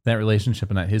build that relationship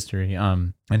and that history.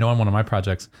 I know on one of my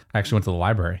projects, I actually went to the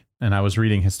library and I was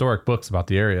reading historic books about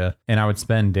the area, and I would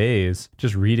spend days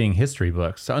just reading history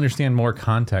books to understand more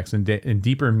context and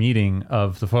deeper meaning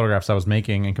of the photographs I was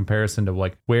making in comparison to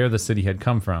like where the city had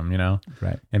come from, you know?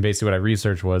 Right. And basically what I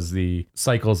researched was the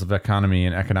cycles of economy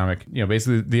and economic, you know,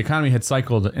 basically the economy had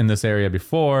cycled in this area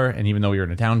before. And even though we were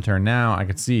in a downturn now, I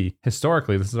could see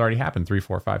historically this has already happened 3,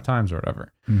 4, 5 times or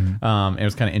whatever. It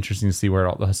was kind of interesting to see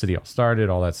where the city all started,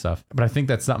 all that stuff. But I think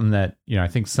that's something that, you know, I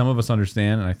think some of us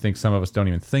understand, and I think some of us don't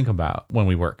even think about when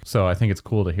we work. So I think it's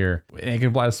cool to hear. And it can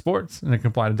apply to sports, and it can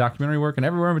apply to documentary work, and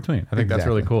everywhere in between. I think that's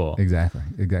really cool. Exactly.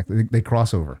 They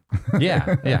cross over.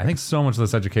 Yeah. I think so much of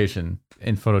this education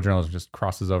in photojournalism just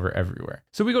crosses over everywhere.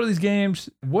 So we go to these games.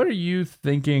 What are you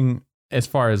thinking as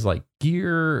far as like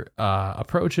gear,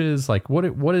 approaches? Like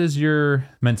what is your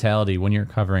mentality when you're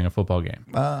covering a football game?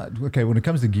 Okay, when it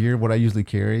comes to gear, what I usually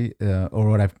carry, or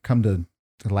what I've come to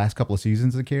the last couple of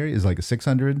seasons to carry, is like a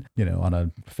 600, you know, on a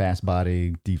fast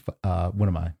body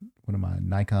one of my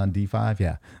Nikon D5.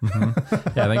 Yeah.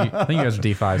 Yeah, I think you guys are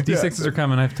D5s. D6s are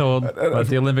coming, I've told, but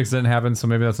the Olympics didn't happen, so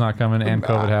maybe that's not coming, and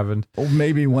COVID happened. Or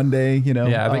maybe one day, you know.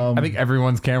 Yeah, I think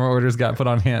everyone's camera orders got put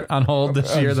on hold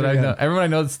this year. That I know. Everyone I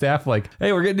know, the staff, like,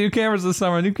 hey, we're getting new cameras this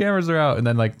summer. New cameras are out, and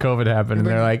then like COVID happened, and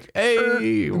they're like,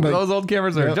 hey, those old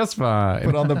cameras are just fine.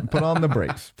 Put on the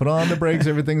brakes. Put on the brakes.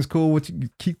 Everything's cool.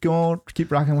 Keep going.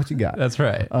 Keep rocking what you got. That's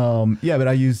right. Yeah, but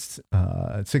I used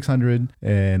 600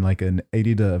 and like an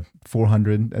 80 to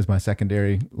 400 as my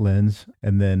secondary lens,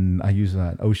 and then I use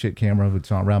an oh shit camera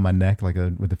with around my neck, like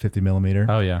with a 50 millimeter.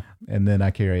 Oh yeah. And then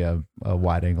I carry a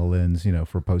wide angle lens, you know,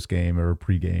 for post game or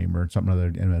pre game or something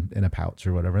other in a pouch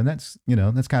or whatever. And that's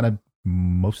kind of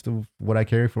most of what I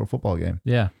carry for a football game.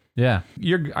 Yeah.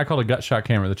 I call it a gut shot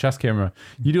camera, the chest camera.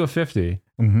 You do a 50.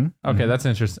 Okay, that's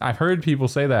interesting. I've heard people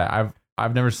say that.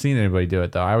 I've never seen anybody do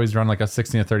it though. I always run like a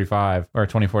 16 to 35 or a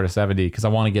 24 to 70 because I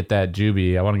want to get that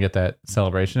juby. I want to get that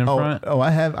celebration in front. Oh,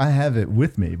 I have it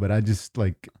with me, but I just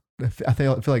like, I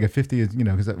feel like a 50 is, you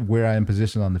know, because where I am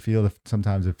positioned on the field,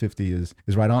 sometimes a 50 is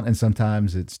right on, and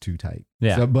sometimes it's too tight.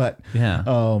 Yeah. So, but yeah,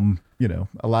 you know,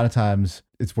 a lot of times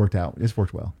it's worked out. It's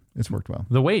worked well.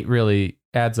 The weight really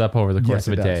adds up over the course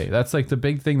of a day. That's like the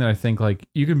big thing that I think, like,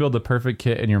 you can build the perfect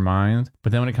kit in your mind,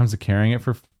 but then when it comes to carrying it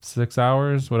for 6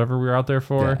 hours, whatever we were out there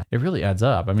for, it really adds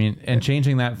up. I mean, and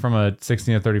changing that from a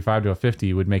 16 to 35 to a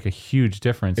 50 would make a huge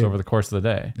difference over the course of the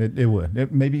day. It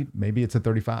would. Maybe it's a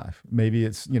 35. Maybe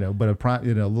it's, you know, but a prime,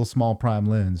 you know, a little small prime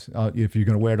lens. If you're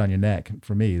going to wear it on your neck,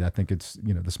 for me, I think it's,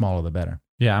 you know, the smaller the better.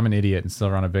 Yeah, I'm an idiot and still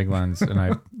run a big lens, and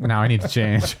now I need to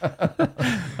change.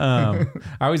 I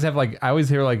always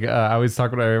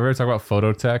talk about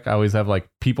photo tech. I always have like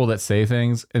people that say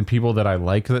things and people that I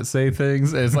like that say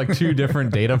things. It's like two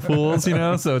different data pools, you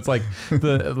know. So it's like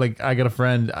I got a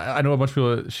friend. I know a bunch of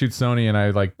people that shoot Sony, and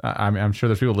I'm sure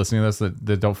there's people listening to this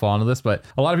that don't fall into this, but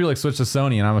a lot of people like switch to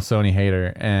Sony, and I'm a Sony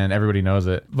hater, and everybody knows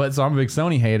it. But so I'm a big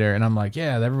Sony hater, and I'm like,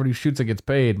 yeah, everybody who shoots it gets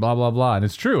paid, blah blah blah, and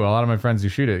it's true. A lot of my friends who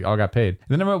shoot it all got paid.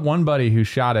 Then I met one buddy who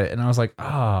shot it, and I was like,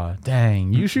 oh,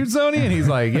 dang, you shoot Sony? And he's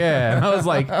like, yeah. And I was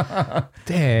like,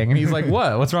 dang. And he's like,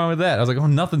 what? What's wrong with that? I was like, oh,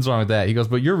 nothing's wrong with that. He goes,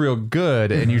 but you're real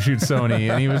good, and you shoot Sony.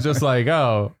 And he was just like,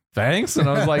 oh, thanks. And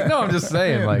I was like, no, I'm just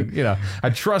saying, like, you know,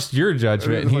 I trust your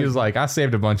judgment. And he was like, I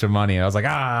saved a bunch of money. And I was like,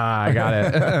 I got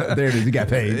it. There it is. You got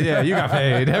paid. Yeah, you got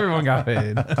paid. Everyone got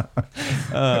paid.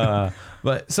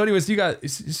 But so anyways,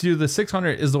 the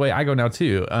 600 is the way I go now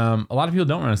too. A lot of people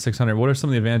don't run a 600. What are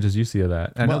some of the advantages you see of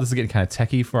that? I know this is getting kind of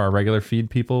techie for our regular feed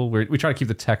people. We try to keep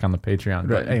the tech on the Patreon.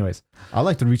 But anyways, I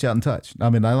like to reach out and touch. I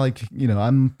mean, I like, you know,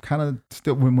 I'm kind of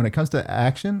still, when it comes to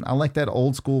action, I like that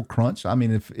old school crunch. I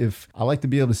mean, if I like to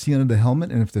be able to see under the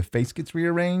helmet, and if the face gets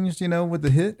rearranged, you know, with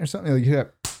the hit or something,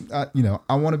 like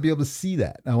I want to be able to see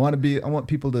that. I want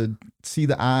people to see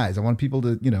the eyes. I want people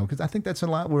to, because I think that's a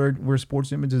lot where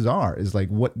sports images are, is like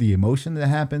what the emotion that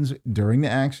happens during the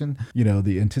action,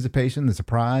 the anticipation, the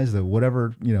surprise, the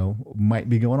whatever, might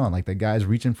be going on. Like the guy's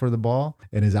reaching for the ball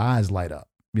and his eyes light up,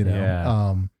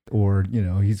 or,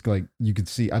 he's like, you could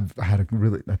see, I'm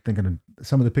thinking of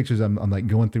some of the pictures I'm like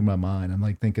going through my mind. I'm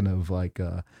like thinking of like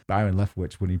Byron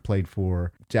Leftwich when he played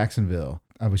for Jacksonville.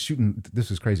 This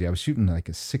was crazy. I was shooting like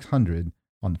a 600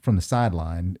 from the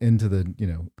sideline into the,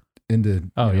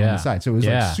 on the side. So it was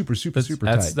like super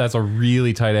tight. That's a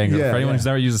really tight angle. Yeah, For anyone who's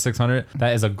never used a 600,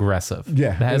 that is aggressive.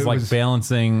 Yeah. That is like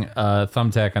balancing a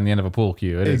thumbtack on the end of a pool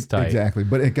cue. It is tight. Exactly.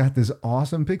 But it got this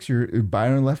awesome picture.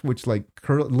 Byron Leftwich like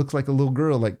looks like a little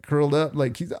girl, like curled up,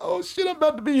 like he's, oh shit, I'm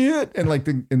about to be hit. And like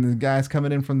the guy's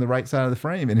coming in from the right side of the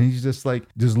frame and he's just like,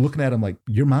 just looking at him like,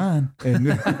 you're mine. And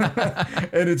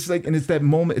and it's like, and it's that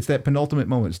moment, it's that penultimate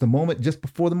moment. It's the moment just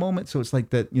before the moment. So it's like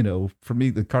that, for me,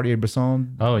 the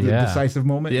Cartier-Bresson, decisive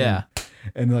moment. Yeah.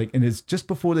 And it's just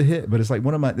before the hit, but it's like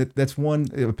that's one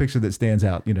picture that stands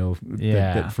out,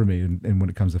 that for me. And when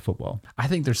it comes to football, I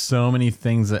think there's so many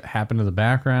things that happen to the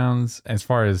backgrounds. As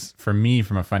far as for me,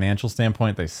 from a financial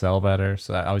standpoint, they sell better.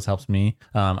 So that always helps me.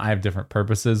 I have different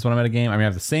purposes when I'm at a game. I mean, I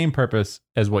have the same purpose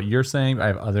as what you're saying. I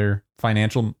have other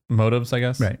financial motives, I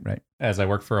guess. Right. As I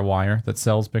work for a wire that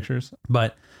sells pictures.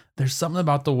 But there's something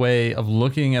about the way of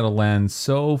looking at a lens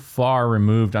so far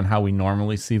removed on how we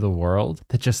normally see the world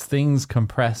that just things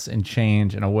compress and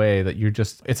change in a way that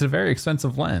it's a very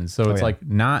expensive lens. So it's like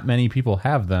not many people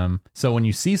have them. So when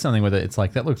you see something with it, it's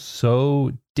like, that looks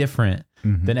so different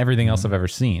than everything else I've ever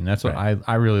seen. That's what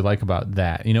I really like about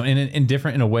that, and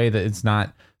different in a way that it's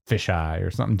not fisheye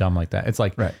or something dumb like that. It's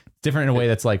like different in a way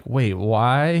that's like, wait,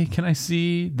 why can I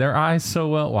see their eyes so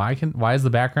well? Why is the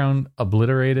background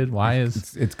obliterated? Why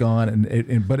is it's gone?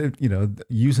 But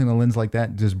using a lens like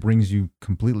that just brings you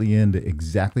completely into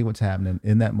exactly what's happening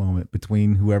in that moment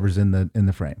between whoever's in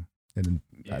the frame. And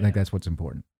I think that's what's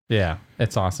important. Yeah,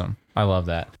 it's awesome. I love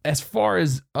that. As far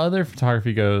as other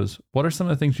photography goes, what are some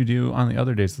of the things you do on the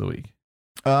other days of the week?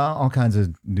 All kinds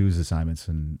of news assignments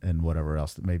and whatever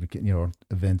else that maybe,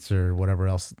 events or whatever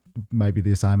else might be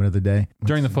the assignment of the day.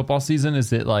 During the football season,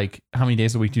 is it like, how many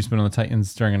days a week do you spend on the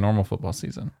Titans during a normal football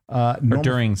season? Or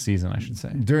during season, I should say.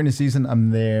 During the season,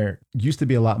 I'm there. Used to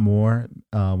be a lot more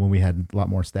when we had a lot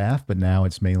more staff, but now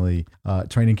it's mainly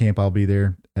training camp. I'll be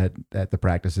there at the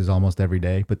practices almost every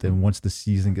day. But then once the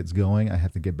season gets going, I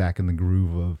have to get back in the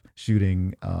groove of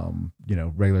shooting,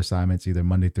 regular assignments, either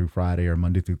Monday through Friday or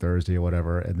Monday through Thursday or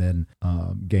whatever. And then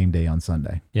game day on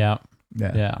Sunday. Yeah.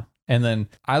 And then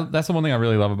that's the one thing I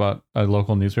really love about a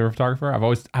local newspaper photographer. I've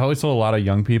always told a lot of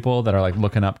young people that are like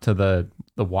looking up to the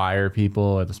Wire people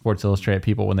or the Sports Illustrated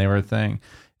people when they were a thing.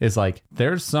 Is like,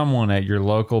 there's someone at your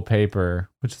local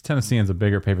paper, which is Tennessean's a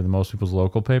bigger paper than most people's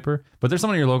local paper, but there's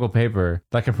someone at your local paper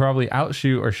that can probably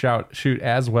outshoot or shoot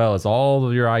as well as all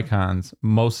of your icons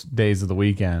most days of the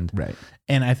weekend. Right.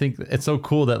 And I think it's so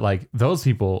cool that like those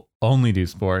people only do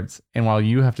sports. And while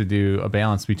you have to do a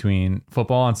balance between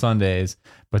football on Sundays,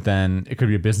 but then it could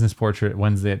be a business portrait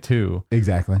Wednesday at 2.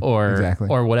 Exactly. Or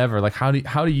whatever. Like how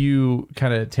do you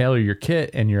kind of tailor your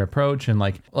kit and your approach? And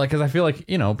like, cause I feel like,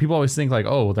 people always think like,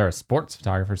 oh, they're a sports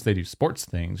photographer, so they do sports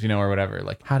things, or whatever.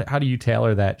 Like how do you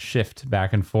tailor that shift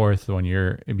back and forth when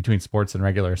you're in between sports and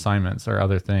regular assignments or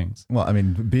other things? Well, I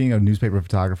mean, being a newspaper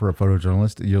photographer, a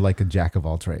photojournalist, you're like a jack of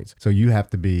all trades. So you have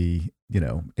to be,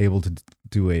 able to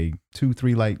do a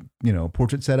 2-3 light,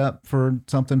 portrait setup for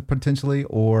something potentially,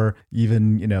 or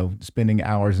even, spending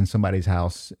hours in somebody's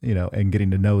house, and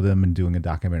getting to know them and doing a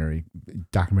documentary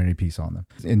piece on them.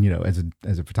 And,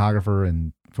 as a photographer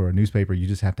and for a newspaper, you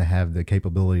just have to have the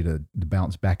capability to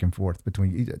bounce back and forth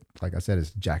between, like I said,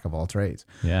 it's jack of all trades.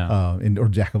 Yeah. Or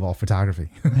jack of all photography.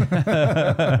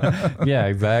 Yeah,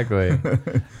 exactly.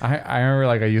 I remember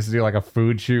like I used to do like a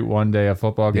food shoot one day, a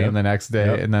football game the next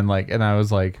day. And then and I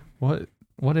was like, what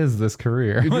is this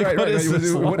career? Like,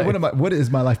 what is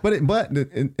my life? But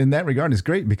in that regard, it's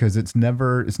great because it's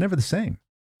never the same.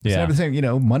 It's never the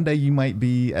same. Monday you might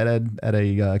be at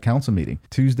a council meeting.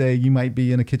 Tuesday you might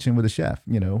be in a kitchen with a chef.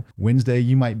 Wednesday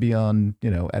you might be on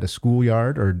at a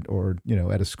schoolyard or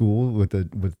at a school with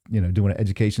doing an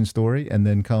education story. And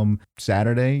then come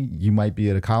Saturday you might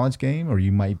be at a college game, or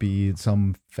you might be at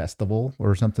some festival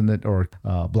or something or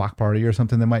block party or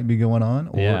something that might be going on.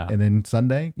 And then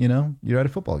Sunday you're at a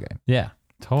football game. Yeah,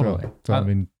 totally. So I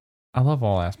mean. I love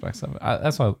all aspects of it.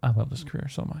 That's why I love this career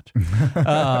so much.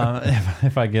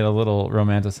 If I get a little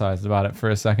romanticized about it for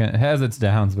a second, it has its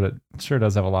downs, but it sure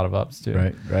does have a lot of ups too.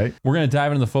 Right. We're going to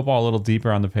dive into the football a little deeper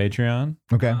on the Patreon.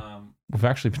 Okay. we've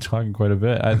actually been talking quite a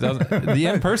bit. The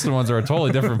in-person ones are a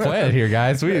totally different planet here,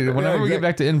 guys. Whenever we get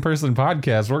back to in-person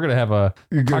podcasts, we're going to have a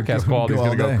podcast quality is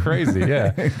going to go crazy.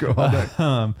 Yeah. Go all day.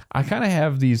 I kind of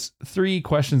have these 3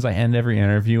 questions I end every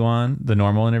interview on, the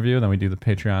normal interview, then we do the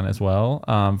Patreon as well.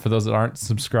 For those that aren't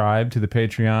subscribed to the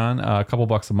Patreon, a couple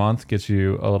bucks a month gets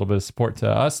you a little bit of support to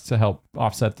us to help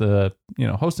offset the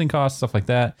hosting costs, stuff like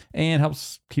that, and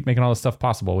helps keep making all this stuff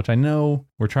possible, which I know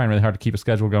we're trying really hard to keep a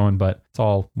schedule going, but it's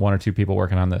all 1 or 2 people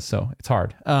working on this, so it's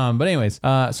hard. But anyways,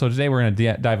 so today we're going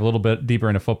to dive a little bit deeper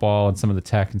into football and some of the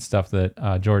tech and stuff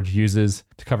that George uses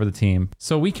to cover the team.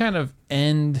 So we kind of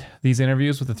end these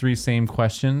interviews with the 3 same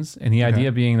questions, and the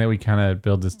idea being that we kind of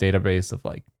build this database of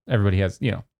like everybody has,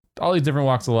 all these different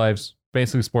walks of lives.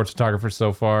 Basically sports photographers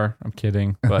so far. I'm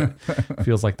kidding, but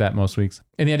feels like that most weeks.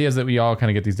 And the idea is that we all kind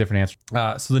of get these different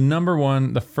answers. So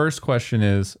the first question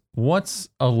is, what's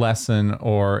a lesson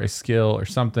or a skill or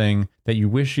something that you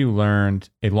wish you learned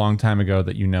a long time ago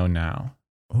that you know now?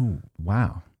 Oh,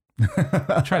 wow.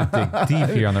 Try to dig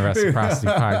deep here on the Reciprocity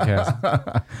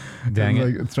podcast. Dang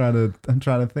it. I'm trying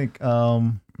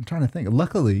to think.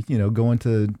 Luckily, going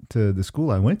to the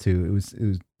school I went to, it was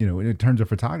in terms of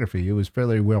photography, it was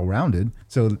fairly well rounded.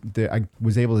 So I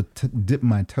was able to dip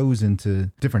my toes into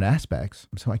different aspects.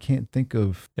 So I can't think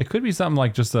of. It could be something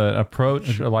like just an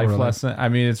approach, a life lesson. I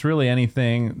mean, it's really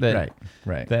anything that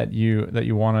that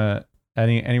you want to.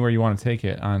 Anywhere you want to take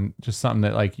it on, just something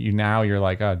that like you're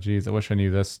like, oh geez, I wish I knew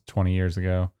this 20 years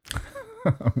ago.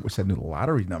 I wish I knew the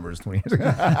lottery numbers 20 years ago.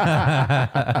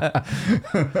 I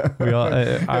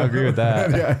agree with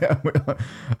that.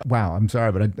 Wow, I'm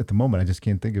sorry, but at the moment I just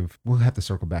can't think of. We'll have to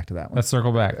circle back to that one. Let's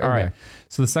circle back. All right.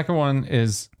 So the second one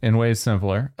is in ways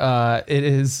simpler. It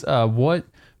is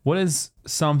what is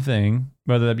something,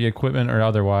 whether that be equipment or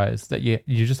otherwise, that you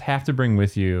just have to bring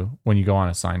with you when you go on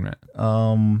assignment?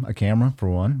 A camera for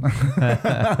one.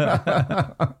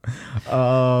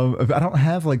 I don't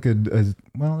have like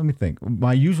well, let me think.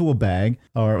 My usual bag,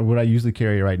 or what I usually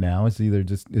carry right now, is either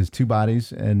is 2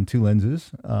 bodies and 2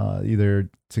 lenses, either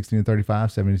 16-35,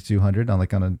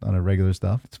 70-200 on a regular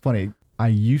stuff. It's funny.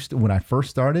 When I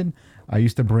first started, I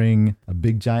used to bring a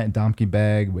big giant Domke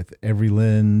bag with every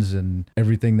lens and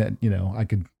everything that, I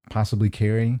could possibly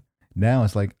carry. Now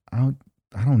it's like, I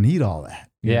don't need all that.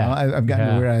 I've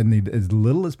gotten to where I need as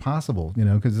little as possible,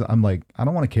 because I'm like, I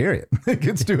don't want to carry it. It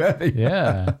gets too heavy.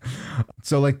 Yeah.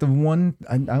 So like the one,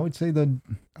 I would say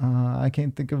I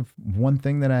can't think of one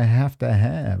thing that I have to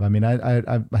have. I mean,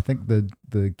 I think the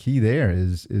key there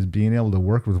is being able to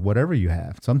work with whatever you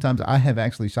have. Sometimes I have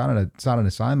actually shot an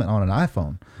assignment on an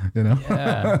iPhone,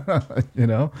 Yeah.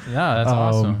 Yeah, that's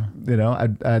awesome.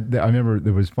 I remember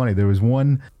it was funny. There was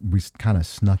one, we kind of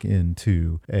snuck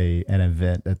into an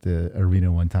event at the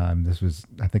arena one time. This was,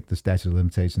 I think the statute of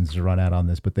limitations to run out on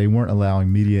this, but they weren't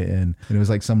allowing media in. And it was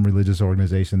like some religious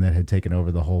organization that had taken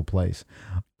over the whole place.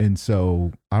 And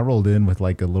so I rolled in with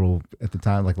like a little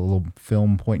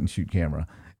film point and shoot camera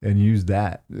and used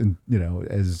that,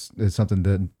 as something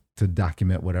to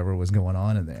document whatever was going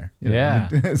on in there. Yeah.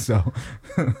 So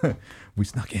we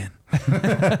snuck in. Hopped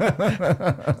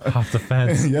the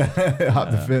fence.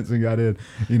 Hopped the fence and got in,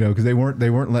 because they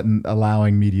weren't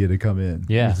allowing media to come in.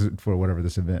 Yeah. For whatever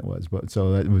this event was. But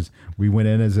so we went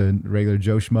in as a regular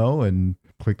Joe Schmo and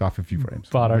clicked off a few frames.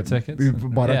 Bought our tickets. We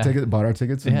bought our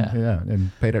tickets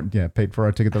and paid for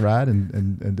our ticket to ride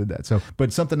and did that. So,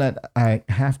 but something that I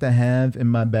have to have in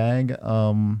my bag,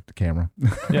 the camera.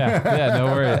 Yeah, no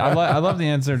worries. I love the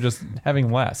answer, just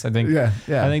having less. I think I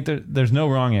think there's no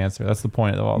wrong answer. That's the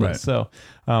point of all this. So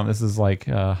this is like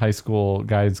high school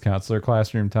guidance counselor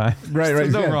classroom time. Right.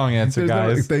 There's no wrong answer,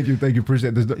 guys. Thank you.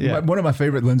 Appreciate it. One of my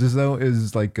favorite lenses though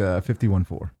is like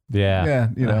 51.4. Yeah.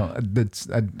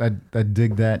 I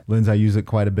dig that lens. I use it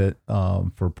quite a bit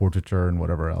for portraiture and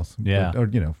whatever else. Yeah.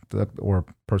 Or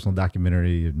personal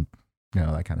documentary and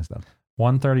that kind of stuff.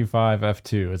 135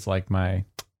 f2. It's like my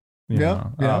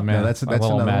oh man, that's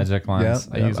little magic lens.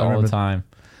 I use all the time.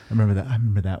 I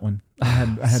remember that one. I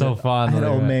had so fun. I had an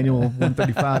old manual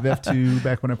 135 f2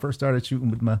 back when I first started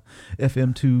shooting with my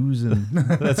FM2s and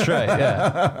that's right.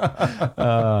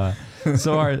 Yeah.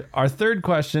 So our third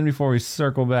question before we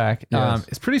circle back,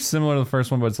 is pretty similar to the first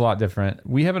one, but it's a lot different.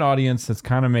 We have an audience that's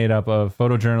kind of made up of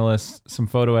photojournalists, some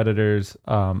photo editors,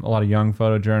 a lot of young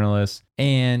photojournalists,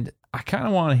 and I kind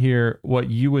of want to hear what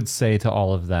you would say to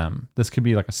all of them. This could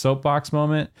be like a soapbox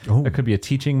moment. Oh. It could be a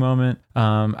teaching moment.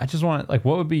 I just want, what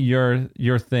would be your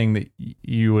thing that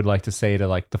you would like to say to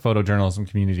like the photojournalism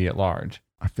community at large?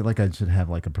 I feel like I should have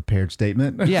like a prepared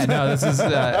statement. Yeah, no, this is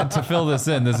to fill this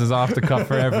in. This is off the cuff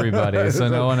for everybody, so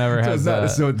no one ever has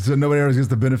so nobody ever gets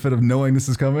the benefit of knowing this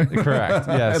is coming. Correct.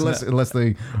 Yes. unless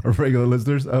they are regular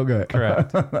listeners. Okay.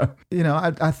 Correct.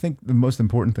 I think the most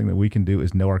important thing that we can do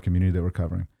is know our community that we're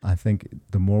covering. I think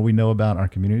the more we know about our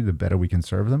community, the better we can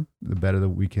serve them. The better that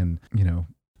we can,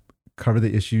 cover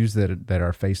the issues that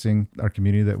are facing our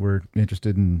community that we're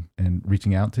interested in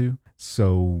reaching out to.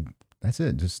 So that's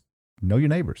it. Just know your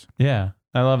neighbors. Yeah,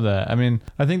 I love that. I mean,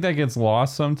 I think that gets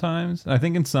lost sometimes. I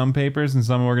think in some papers and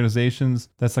some organizations,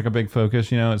 that's like a big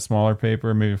focus, it's smaller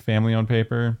paper, maybe family-owned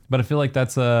paper. But I feel like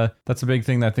that's a big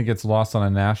thing that I think gets lost on a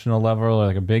national level or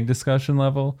like a big discussion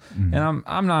level. Mm-hmm. And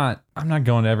I'm not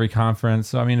going to every conference.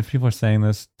 So I mean, if people are saying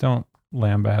this, don't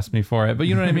lambast me for it, but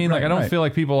you know what I mean? Like, I don't feel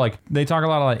like people they talk a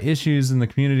lot of issues in the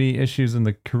community, issues in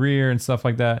the career and stuff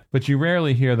like that. But you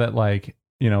rarely hear that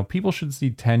people should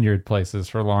see tenured places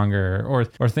for longer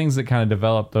or things that kind of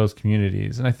develop those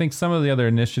communities. And I think some of the other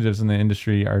initiatives in the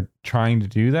industry are trying to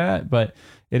do that, but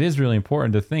it is really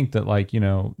important to think that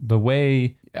the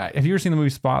way, have you ever seen the movie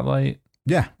Spotlight?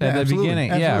 Yeah. At the absolutely,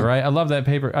 beginning. absolutely. Yeah, right. I love that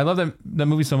paper. I love that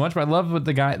movie so much, but I love what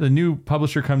the new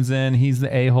publisher comes in. He's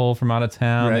the a-hole from out of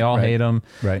town. They all hate him.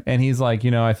 Right. And he's like,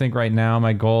 I think right now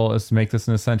my goal is to make this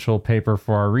an essential paper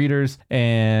for our readers.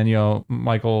 And,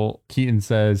 Michael Keaton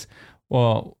says,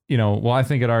 well, I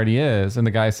think it already is. And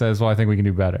the guy says, well, I think we can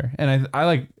do better. And I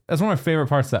like, that's one of my favorite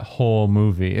parts of that whole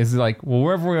movie is like, well,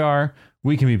 wherever we are,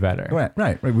 we can be better.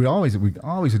 Right. We always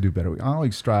do better. We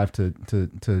always strive to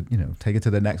take it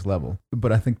to the next level.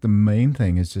 But I think the main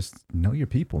thing is just know your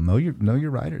people, know your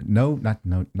writers,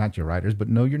 not your writers, but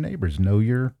know your neighbors, know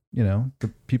your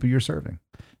the people you're serving.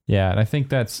 Yeah, and I think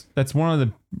that's one of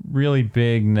the really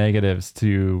big negatives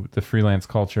to the freelance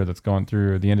culture that's going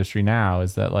through the industry now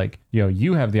is that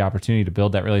you have the opportunity to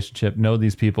build that relationship, know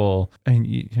these people, and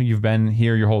you've been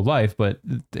here your whole life, but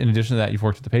in addition to that, you've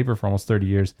worked at the paper for almost 30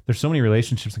 years. There's so many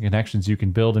relationships and connections you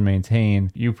can build and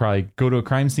maintain. You probably go to a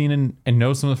crime scene and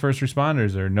know some of the first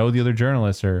responders or know the other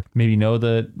journalists or maybe know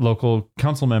the local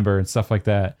council member and stuff like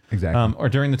that. Exactly. Or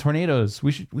during the tornadoes.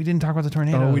 We didn't talk about the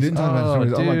tornadoes. Oh, we didn't talk about the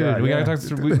tornadoes. Dude, oh my God, we got to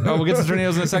talk. We'll get to the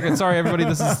tornadoes in a second. Sorry, everybody.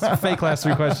 This is fake last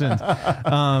 3 questions.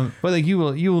 But you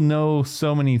will know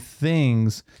so many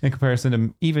things in comparison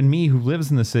to even me who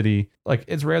lives in the city. Like,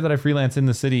 it's rare that I freelance in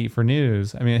the city for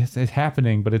news. I mean, it's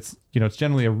happening, but it's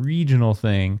generally a regional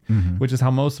thing, which is how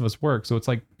most of us work. So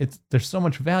there's so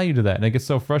much value to that. And I get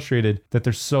so frustrated that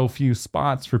there's so few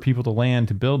spots for people to land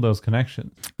to build those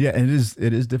connections. Yeah, and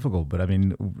it is difficult, but I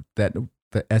mean, that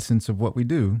the essence of what we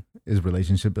do is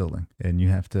relationship building, and you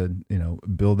have to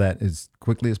build that as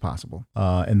quickly as possible.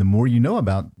 And the more you know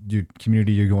about your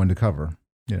community you're going to cover,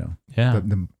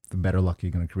 the better luck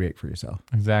you're going to create for yourself.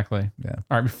 Exactly. Yeah.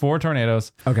 All right. Before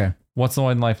tornadoes. Okay. What's the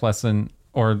one life lesson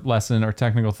or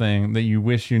technical thing that you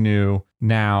wish you knew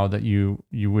now that you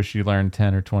wish you learned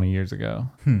 10 or 20 years ago?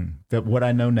 That what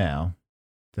I know now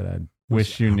that I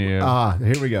wish you knew.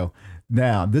 Here we go.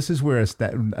 Now, this is where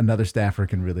another staffer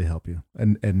can really help you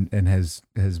and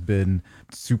has been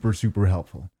super, super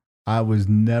helpful. I was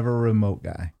never a remote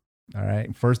guy. All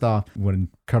right. First off, when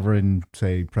covering,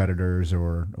 say, Predators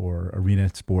or arena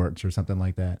sports or something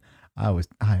like that, I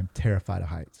am terrified of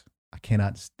heights. I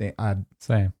cannot stand.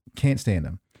 Same. Can't stand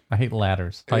them. I hate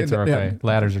ladders. Heights are okay.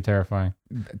 Ladders are terrifying.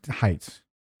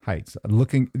 Heights,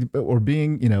 looking or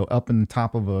being, up in the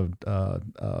top of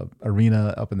a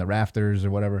arena, up in the rafters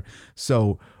or whatever.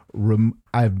 So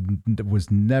I was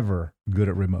never good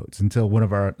at remotes until one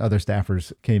of our other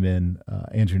staffers came in,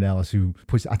 Andrew Nellis, who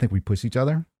I think we push each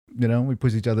other. We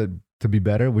push each other to be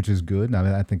better, which is good. I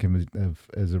mean, I think him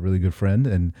as a really good friend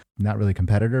and not really a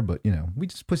competitor, but we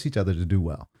just push each other to do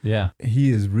well. Yeah.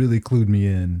 He has really clued me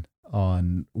in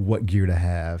on what gear to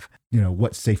have,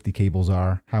 what safety cables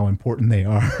are, how important they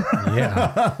are.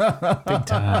 Yeah. Big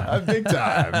time. Big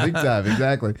time.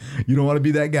 Exactly. You don't want to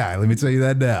be that guy. Let me tell you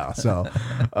that now. So,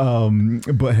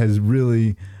 but has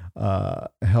really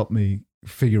helped me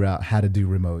figure out how to do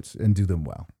remotes and do them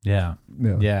well. Yeah.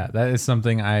 That is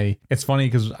something it's funny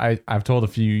because I've told a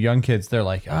few young kids, they're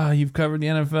like, you've covered the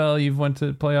NFL, you've went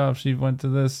to playoffs, you've went to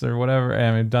this or whatever,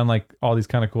 and I've done like all these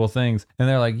kind of cool things. And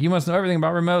they're like, you must know everything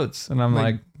about remotes. And I'm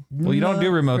like well, you don't do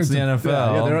remotes in the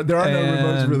NFL. Yeah, there are no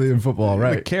remotes really in football,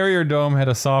 right? The Carrier Dome had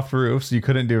a soft roof, so you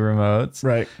couldn't do remotes.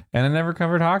 Right. And I never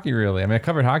covered hockey, really. I mean, I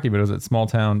covered hockey, but it was at small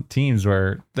town teams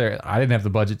where I didn't have the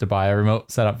budget to buy a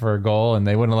remote set up for a goal, and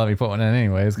they wouldn't let me put one in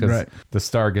anyways because the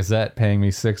Star Gazette paying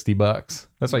me $60.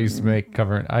 That's what I used to make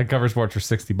covering. I cover sports for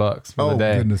 $60 for the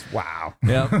day. Oh goodness! Wow.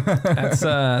 Yeah,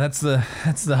 that's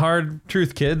the hard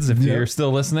truth, kids. If you're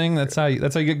still listening, that's how you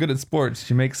get good at sports.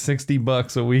 You make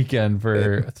 $60 a weekend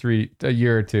for a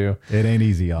year or two. It ain't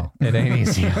easy, y'all. It ain't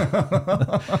easy. And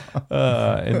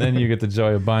then you get the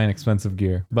joy of buying expensive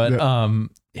gear. But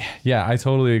yeah, I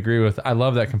totally agree with. I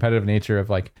love that competitive nature of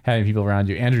like having people around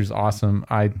you. Andrew's awesome.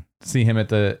 I see him at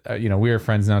the we are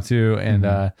friends now too, and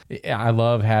I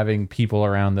love having people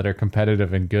around that are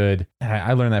competitive and good. And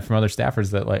I learned that from other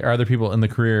staffers that like, or other people in the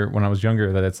career when I was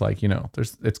younger, that it's like,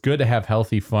 it's good to have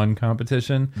healthy, fun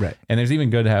competition, right? And there's even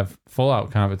good to have full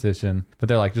out competition, but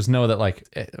they're like, just know that like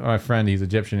my friend, he's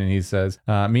Egyptian, and he says,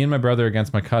 me and my brother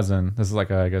against my cousin. This is like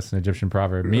I guess an Egyptian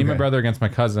proverb. Me and my brother against my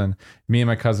cousin, me and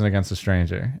my cousin against a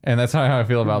stranger. And that's how I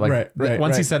feel about like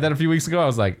once he said that a few weeks ago, I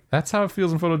was like, that's how it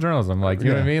feels in photojournalism. Like, you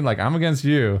know what I mean? Like, I'm against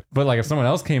you, but like if someone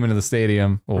else came into the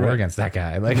stadium, well, we're against that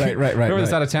guy. Like, whoever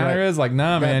this out of towner is, like,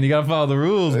 nah, man, you gotta follow the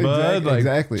rules, bud.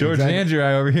 Like, George and Andrew,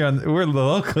 I over here we're the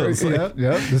locals. Like,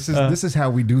 This is how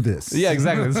we do this. Yeah,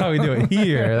 exactly. That's how we do it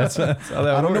here. That's how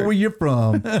that I don't know where you're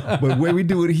from, but the way we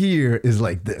do it here is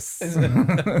like this.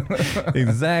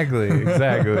 Exactly.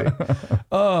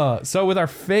 So with our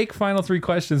fake final 3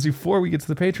 questions before we get to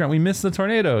the Patreon, we missed the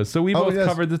tornadoes. So we both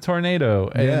covered the tornado,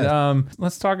 and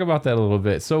let's talk about that a little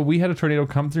bit. So we had a tornado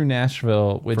come through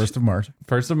Nashville, which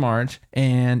 1st of March,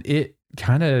 and it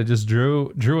kind of just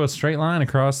drew a straight line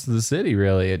across the city.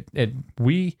 Really,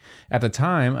 we at the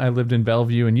time, I lived in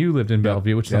Bellevue and you lived in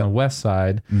Bellevue, which is on the west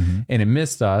side, and it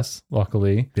missed us.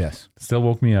 Luckily, still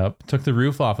woke me up. Took the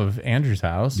roof off of Andrew's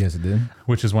house. Yes, it did.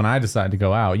 Which is when I decided to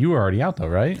go out. You were already out though,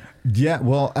 right? Yeah.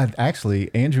 Well,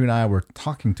 actually, Andrew and I were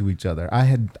talking to each other. I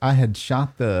had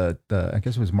shot the I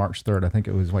guess it was March 3rd. I think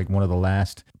it was like one of the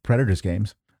last Predators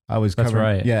games. I was covering,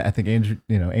 that's right. Yeah, I think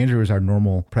Andrew was our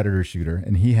normal Predator shooter,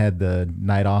 and he had the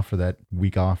night off for that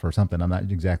week off or something. I'm not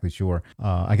exactly sure.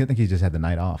 I think he just had the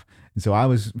night off, and so I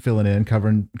was filling in,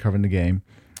 covering the game,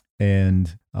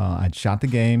 and I'd shot the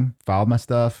game, filed my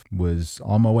stuff, was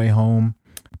on my way home,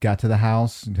 got to the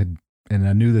house, and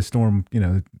I knew the storm.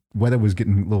 Weather was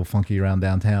getting a little funky around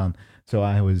downtown, so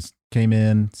came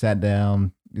in, sat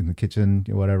down in the kitchen,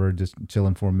 whatever, just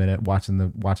chilling for a minute, watching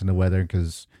the weather,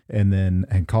 and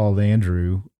then called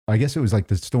Andrew. I guess it was like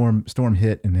the storm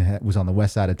hit and it was on the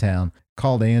west side of town.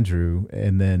 Called Andrew,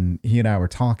 and then he and I were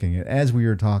talking. And as we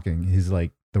were talking,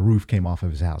 the roof came off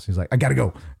of his house. He's like, I gotta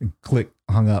go. And click,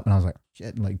 hung up. And I was like,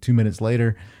 shit. And like 2 minutes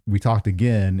later, we talked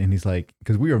again. And he's like,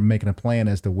 because we were making a plan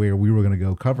as to where we were going to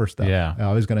go cover stuff. Yeah.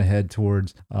 I was going to head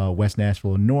towards West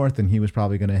Nashville and north. And he was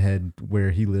probably going to head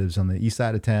where he lives on the east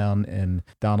side of town and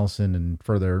Donaldson and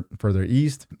further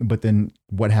east. But then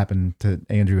what happened to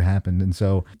Andrew happened. And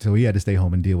so he had to stay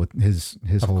home and deal with his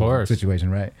whole situation.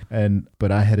 Right.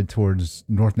 But I headed towards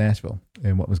North Nashville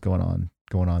and what was going on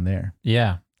there.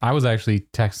 Yeah. I was actually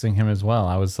texting him as well.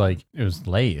 I was like, it was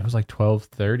late. It was like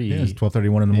 12:30. Yeah, it was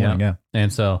 12:31 in the morning. Yeah.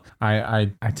 And so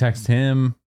I text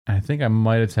him. I think I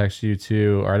might have texted you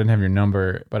too, or I didn't have your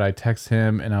number, but I text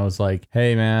him and I was like,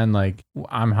 hey man, like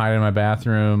I'm hiding in my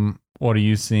bathroom. What are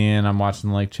you seeing? I'm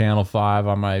watching like Channel 5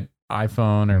 on my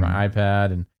iPhone or my iPad,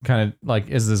 and kind of like,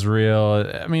 is this real?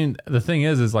 I mean, the thing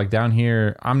is like down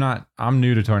here, I'm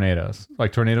new to tornadoes.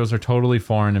 Like tornadoes are totally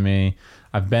foreign to me.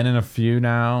 I've been in a few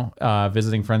now,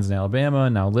 visiting friends in Alabama,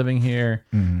 now living here.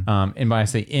 And by I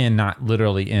say in, not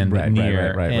literally in, but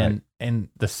near. And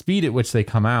the speed at which they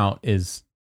come out is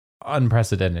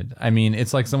unprecedented. I mean,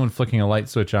 it's like someone flicking a light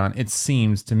switch on. It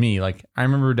seems to me like, I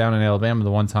remember down in Alabama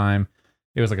the one time,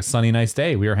 it was like a sunny, nice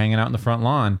day. We were hanging out in the front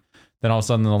lawn. Then all of a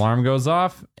sudden the alarm goes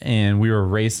off and we were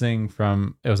racing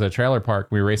it was a trailer park.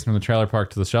 We were racing from the trailer park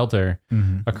to the shelter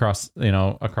across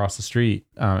the street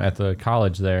at the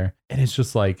college there. And it's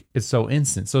just like, it's so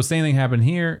instant. So same thing happened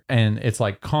here and it's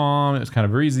like calm. It's kind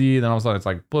of breezy. Then all of a sudden it's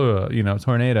like,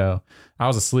 tornado. I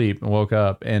was asleep and woke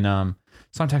up and,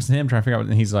 so I'm texting him trying to figure out,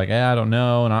 and he's like, I don't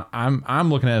know. And I'm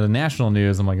looking at the national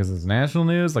news. I'm like, is this national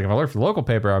news? Like if I work for the local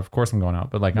paper, of course I'm going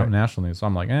out, but like I'm national news. So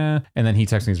I'm like, And then he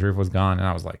texted me his roof was gone. And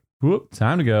I was like, whoop,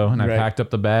 time to go. And I packed up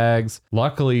the bags,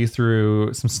 luckily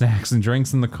threw some snacks and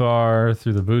drinks in the car,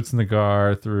 threw the boots in the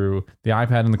car, threw the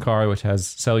iPad in the car, which has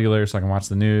cellular so I can watch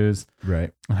the news.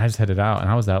 Right. And I just headed out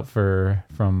and I was out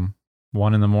from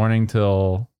 1 in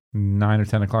till 9 or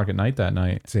 10 o'clock at night that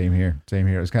night. Same here.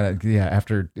 It was kind of,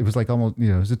 after it was like almost,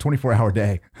 it was a 24-hour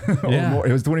day. More.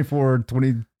 It was 24,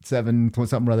 27,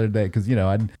 something other day. Cause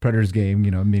I had Predators game,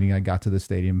 meaning I got to the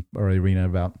stadium or arena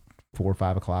about 4 or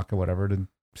 5 o'clock or whatever to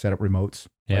set up remotes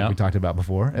like we talked about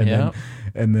before.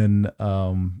 And then,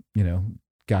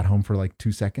 got home for like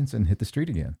 2 seconds and hit the street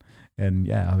again. And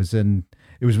yeah, it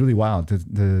was really wild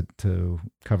to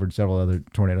covered several other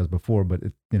tornadoes before, but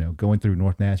going through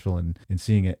North Nashville and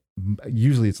seeing it,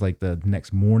 usually it's like the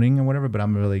next morning or whatever, but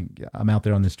I'm out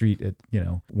there on the street at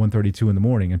 1:32 in the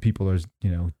morning, and people are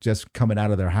just coming out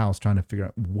of their house trying to figure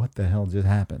out what the hell just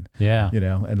happened. Yeah.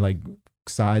 And like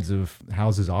sides of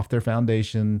houses off their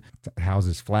foundation,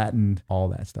 houses flattened, all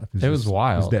that stuff. It was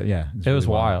wild. It was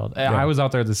wild. Yeah. I was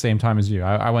out there at the same time as you.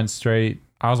 I went straight.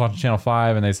 I was watching Channel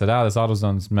 5 and they said, this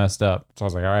AutoZone's messed up. So I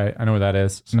was like, all right, I know where that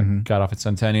is. So I got off at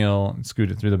Centennial and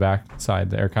scooted through the back side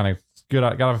there, kind of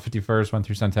got off at 51st, went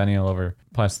through Centennial over,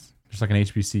 plus there's like an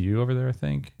HBCU over there, I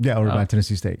think. Yeah, over by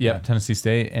Tennessee State. Yeah, Tennessee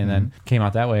State, and then came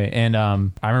out that way. And I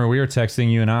remember we were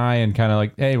texting, you and I, and kind of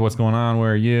like, hey, what's going on?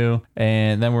 Where are you?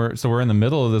 And then we're in the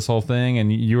middle of this whole thing,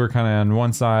 and you were kind of on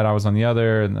one side, I was on the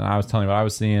other, and I was telling you what I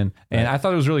was seeing. And I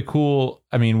thought it was really cool.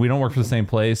 I mean, we don't work for the same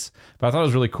place, but I thought it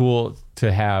was really cool to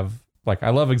have, like, I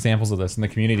love examples of this in the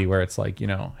community where it's like,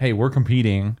 hey, we're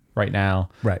competing right now,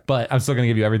 right? But I'm still going to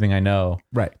give you everything I know,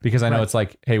 right? Because I know it's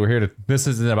like, hey, we're here to. This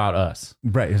isn't about us,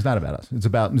 right? It's not about us. It's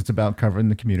about covering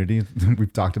the community.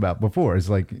 We've talked about before. It's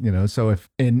like so if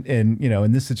in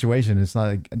this situation, it's not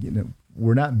like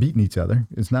we're not beating each other.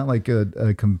 It's not like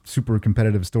a super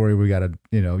competitive story. We got to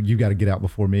you got to get out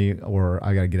before me, or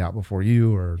I got to get out before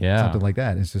you, or something like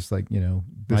that. It's just like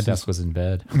my desk was in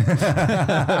bed,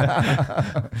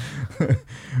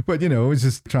 but it was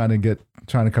just trying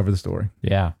to cover the story.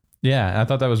 Yeah, I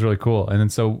thought that was really cool. And then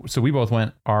so we both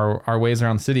went our ways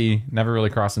around the city, never really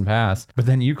crossing paths. But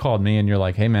then you called me and you're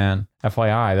like, hey man,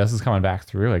 FYI, this is coming back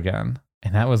through again.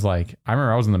 And that was like, I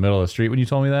remember I was in the middle of the street when you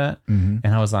told me that. And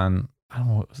I was on, I don't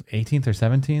know, it was 18th or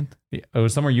 17th. It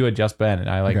was somewhere you had just been.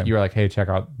 And you were like, hey, check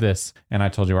out this. And I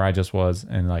told you where I just was.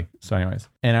 And so anyways.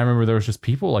 And I remember there was just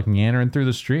people like meandering through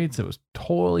the streets. It was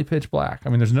totally pitch black. I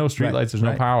mean, there's no street lights. There's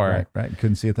no power. Right.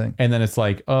 Couldn't see a thing. And then it's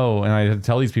like, and I had to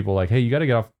tell these people like, hey, you got to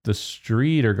get off the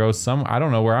street or go I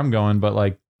don't know where I'm going, but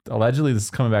like, allegedly this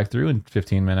is coming back through in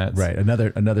 15 minutes. Right.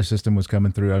 Another system was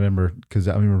coming through. I remember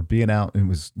being out and it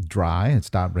was dry. It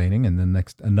stopped raining. And then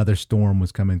another storm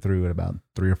was coming through at about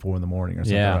 3 or 4 in the morning or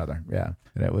something or other. Yeah.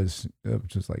 And it was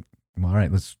just like, well, all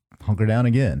right, let's hunker down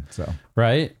again. So,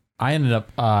 right. I ended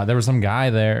up, there was some guy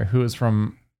there who was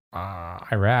from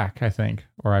Iraq, I think,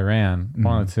 or Iran,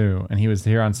 one of the two. And he was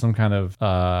here on some kind of,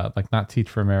 like not Teach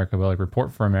for America, but like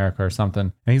Report for America or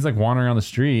something. And he's like wandering around the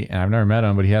street and I've never met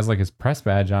him, but he has like his press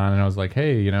badge on. And I was like,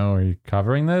 hey, are you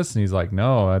covering this? And he's like,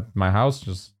 no, my house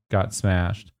just got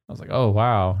smashed. I was like, oh,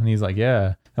 wow. And he's like,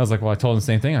 yeah. I was like, well, I told him the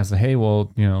same thing. I said, hey,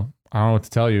 well, I don't know what to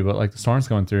tell you, but like the storm's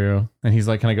going through. And he's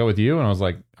like, can I go with you? And I was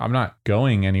like, I'm not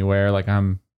going anywhere. Like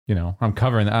I'm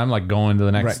covering that. I'm like going to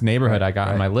the next neighborhood I got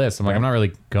on my list. I'm like, I'm not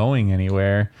really going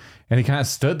anywhere. And he kind of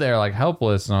stood there like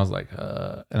helpless. And I was like,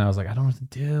 I don't know what to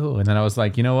do. And then I was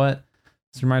like, you know what?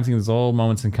 This reminds me of those old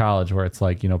moments in college where it's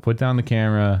like, put down the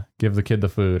camera, give the kid the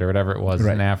food or whatever it was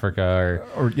in Africa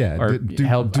or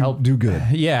do good.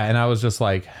 Yeah. And I was just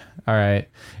like, all right.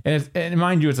 And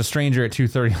mind you, it's a stranger at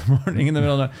 2:30 in the morning in the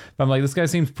middle of the night. I'm like, this guy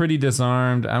seems pretty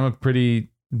disarmed. I'm a pretty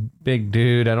big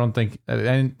dude. I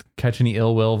didn't catch any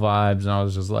ill will vibes. And I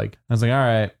was like, all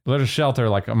right, there's a shelter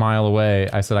like a mile away.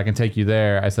 I said, I can take you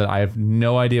there. I said, I have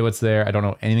no idea what's there. I don't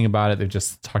know anything about it. They've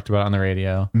just talked about it on the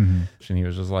radio. And he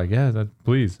was just like, yeah,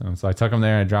 please. And so I took him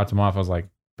there and I dropped him off. I was like,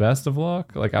 best of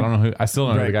luck. Like, I don't know I still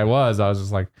don't know who the guy was. I was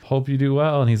just like, hope you do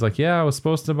well. And he's like, yeah, I was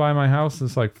supposed to buy my house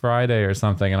this like Friday or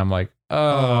something. And I'm like,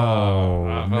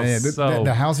 oh man,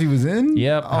 the house he was in?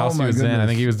 Yep, house he was in. I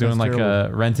think he was doing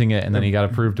renting it and then he got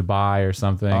approved to buy or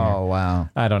something. Oh, wow.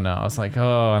 I don't know. I was like, and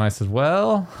I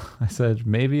said,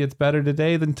 maybe it's better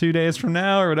today than 2 days from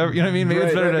now or whatever. You know what I mean? Maybe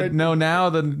it's better to know now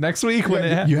than next week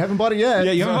when you haven't bought it yet.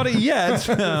 Yeah, you haven't bought it yet.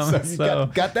 So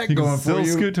you got that going for you. Still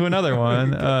scoot to another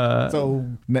one. So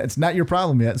it's not your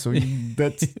problem yet. So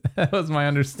that was my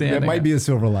understanding. That might be a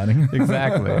silver lining.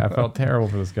 Exactly. I felt terrible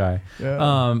for this guy.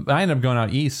 Yeah. I ended up going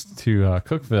out east to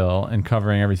Cookeville and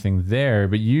covering everything there,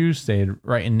 but you stayed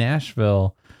right in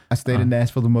Nashville. I stayed in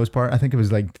Nashville the most part. I think it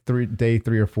was like day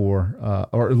 3 or 4,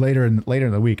 or later in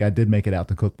the week. I did make it out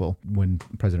to Cookeville when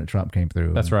President Trump came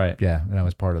through. That's right. Yeah, and I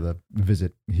was part of the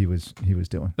visit he was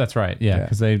doing. That's right. Yeah,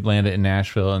 because they landed in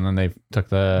Nashville and then they took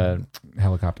the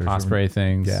helicopters, Osprey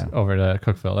things over to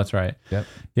Cookeville. That's right. Yep.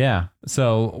 Yeah.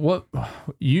 So what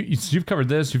you've covered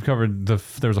this? You've covered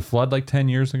there was a flood like 10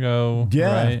 years ago.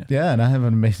 Yeah. Right? Yeah, and I have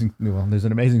there's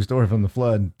an amazing story from the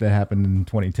flood that happened in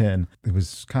 2010. It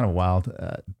was kind of wild.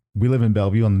 We live in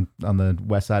Bellevue on the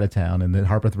west side of town, and the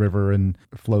Harpeth River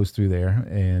flows through there.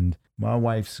 And my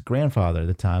wife's grandfather at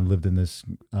the time lived in this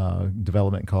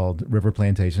development called River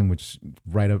Plantation, which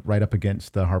right up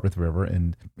against the Harpeth River,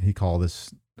 and he called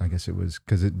us. I guess it was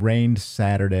because it rained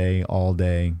Saturday all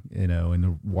day, and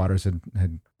the waters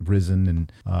had risen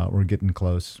and were getting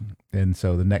close. And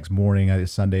so the next morning,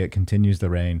 Sunday, it continues to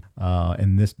rain.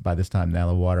 And by this time now,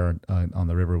 the water on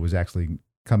the river was actually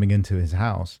coming into his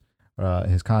house,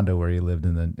 his condo where he lived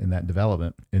in that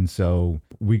development. And so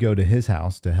we go to his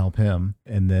house to help him.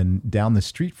 And then down the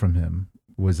street from him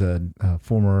was a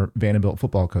former Vanderbilt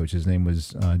football coach. His name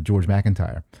was George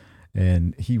McIntyre,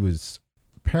 and he was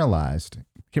paralyzed.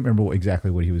 Can't remember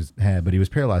exactly what he had, but he was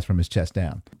paralyzed from his chest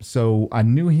down. So I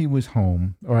knew he was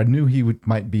home, or I knew he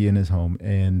might be in his home,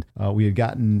 and we had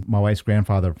gotten my wife's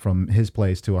grandfather from his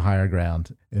place to a higher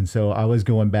ground. And so I was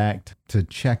going back to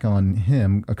check on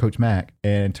him, Coach Mack,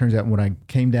 and it turns out when I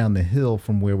came down the hill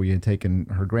from where we had taken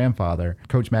her grandfather,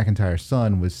 Coach McIntyre's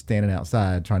son was standing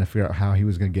outside trying to figure out how he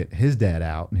was going to get his dad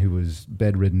out, and who was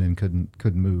bedridden and couldn't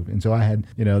move. And so I had,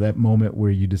 that moment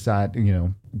where you decide,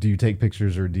 do you take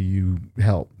pictures or do you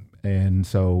help? And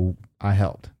so I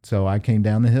helped. So I came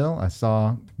down the hill. I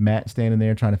saw Matt standing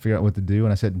there trying to figure out what to do.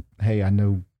 And I said, hey, I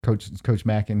know Coach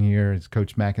Mack in here. It's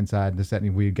Coach Mack inside.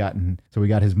 We got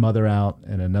his mother out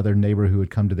and another neighbor who had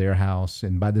come to their house.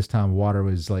 And by this time, water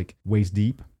was like waist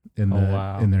deep in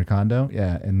their condo.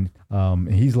 Yeah. And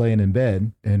he's laying in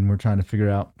bed, and we're trying to figure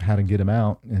out how to get him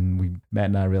out. And Matt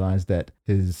and I realized that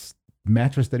his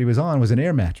mattress that he was on was an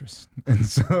air mattress, and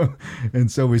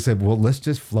so we said, well, let's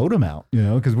just float him out,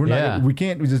 because we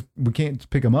can't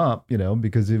pick him up,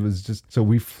 because it was just, so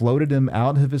we floated him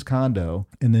out of his condo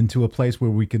and then to a place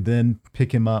where we could then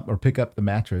pick him up, or pick up the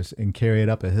mattress and carry it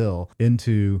up a hill and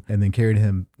then carried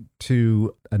him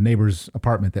to a neighbor's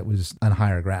apartment that was on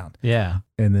higher ground. Yeah.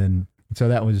 And then so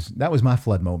that was my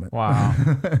flood moment. Wow.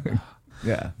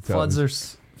 Yeah.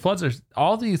 Floods are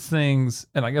all these things,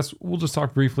 and I guess we'll just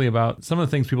talk briefly about some of the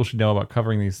things people should know about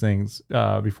covering these things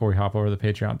before we hop over to the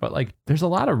Patreon. But there's a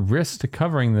lot of risk to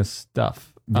covering this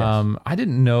stuff. Yes. I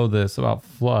didn't know this about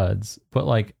floods, but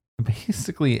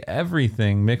basically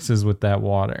everything mixes with that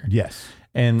water. Yes.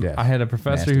 And I had a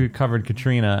professor who covered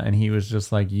Katrina, and he was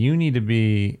just like, you need to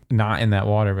be not in that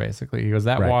water, basically. He goes,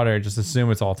 that water, just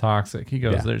assume it's all toxic. He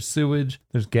goes, there's sewage,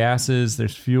 there's gases,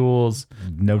 there's fuels.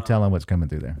 No telling what's coming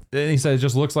through there. And he said, it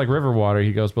just looks like river water.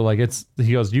 He goes, but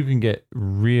you can get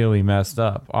really messed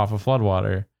up off of flood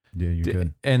water. Yeah, you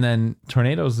could. And then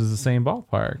tornadoes is the same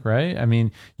ballpark, right? I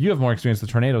mean, you have more experience with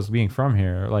tornadoes being from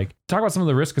here. Talk about some of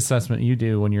the risk assessment you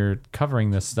do when you're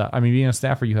covering this stuff. I mean, being a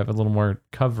staffer, you have a little more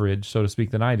coverage, so to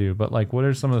speak, than I do. But what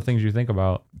are some of the things you think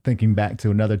about? Thinking back to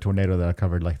another tornado that I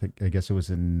covered, I guess it was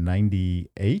in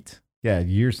 '98. Yeah,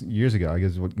 years ago. I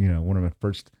guess one of my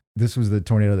first. This was the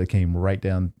tornado that came right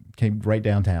downtown,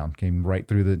 came right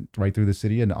through the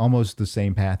city, and almost the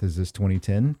same path as this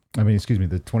 2010. The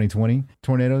 2020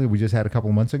 tornado that we just had a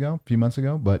few months ago.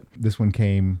 But this one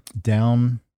came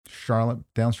down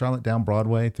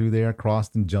Broadway through there,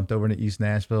 crossed and jumped over into East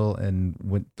Nashville and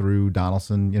went through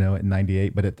Donaldson, at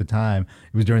 98. But at the time,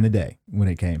 it was during the day when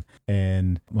it came.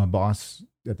 And my boss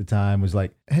at the time was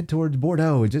like, head towards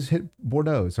Bordeaux. It just hit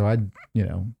Bordeaux. So I'd,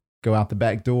 go out the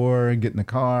back door, get in the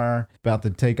car, about to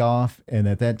take off. And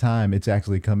at that time, it's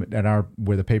actually coming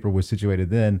where the paper was situated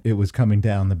then, it was coming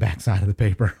down the backside of the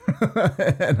paper.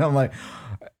 And I'm like,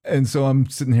 and so I'm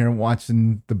sitting here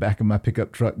watching the back of my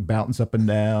pickup truck bounce up and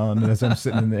down. And as I'm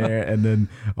sitting in there, and then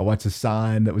I watch a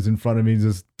sign that was in front of me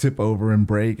just tip over and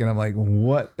break. And I'm like,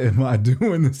 what am I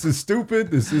doing? This is stupid.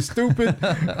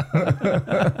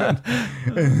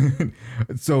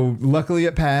 So luckily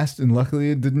it passed, and luckily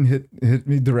it didn't hit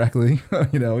me directly.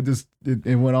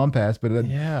 It went on past. But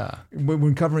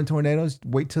when covering tornadoes,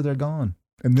 wait till they're gone.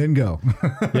 And then go.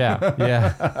 Yeah.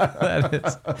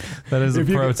 That is a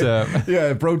pro tip.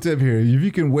 Yeah, pro tip here. If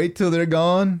you can wait till they're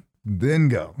gone, then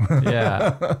go.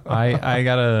 Yeah. I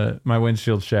got my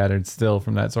windshield shattered still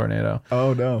from that tornado.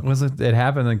 Oh no. It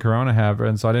happened, and Corona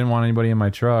happened, so I didn't want anybody in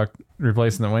my truck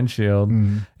replacing the windshield.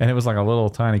 And it was like a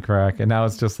little tiny crack, and now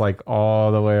it's just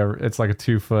all the way it's like a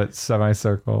 2-foot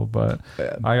semicircle. But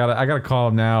I gotta call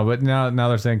them now. But now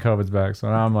they're saying COVID's back, so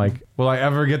now I'm like, will I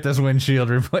ever get this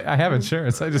windshield replaced? I have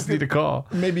insurance. I just need to call.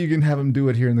 Maybe you can have them do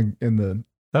it here in the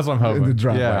That's what I'm hoping. The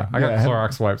driveway. Yeah, I got Yeah.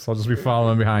 Clorox wipes, so I'll just be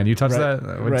following behind. You touch that?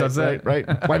 Touch that? Right.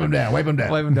 Wipe them down. Wipe them down.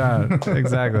 Wipe them down.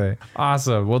 Exactly.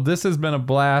 Awesome. Well, this has been a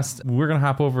blast. We're going to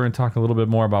hop over and talk a little bit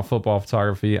more about football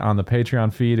photography on the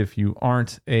Patreon feed. If you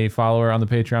aren't a follower on the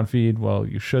Patreon feed, well,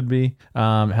 you should be.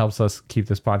 It helps us keep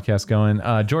this podcast going.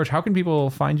 George, how can people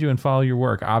find you and follow your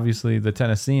work? Obviously, the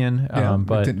Tennessean,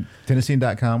 but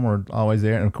Tennessean.com, we're always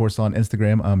there. And of course, on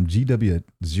Instagram,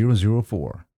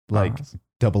 GW004, like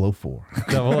 004.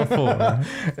 004.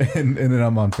 and then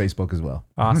I'm on Facebook as well.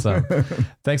 Awesome.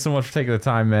 Thanks so much for taking the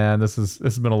time, man. This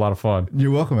has been a lot of fun.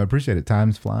 You're welcome. I appreciate it.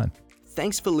 Time's flying.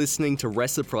 Thanks for listening to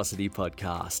Reciprocity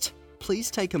Podcast. Please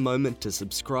take a moment to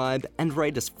subscribe and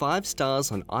rate us 5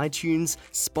 stars on iTunes,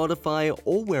 Spotify,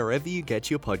 or wherever you get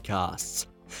your podcasts.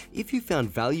 If you found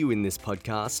value in this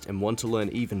podcast and want to learn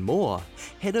even more,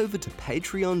 head over to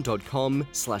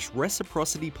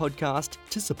patreon.com/reciprocitypodcast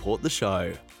to support the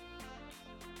show.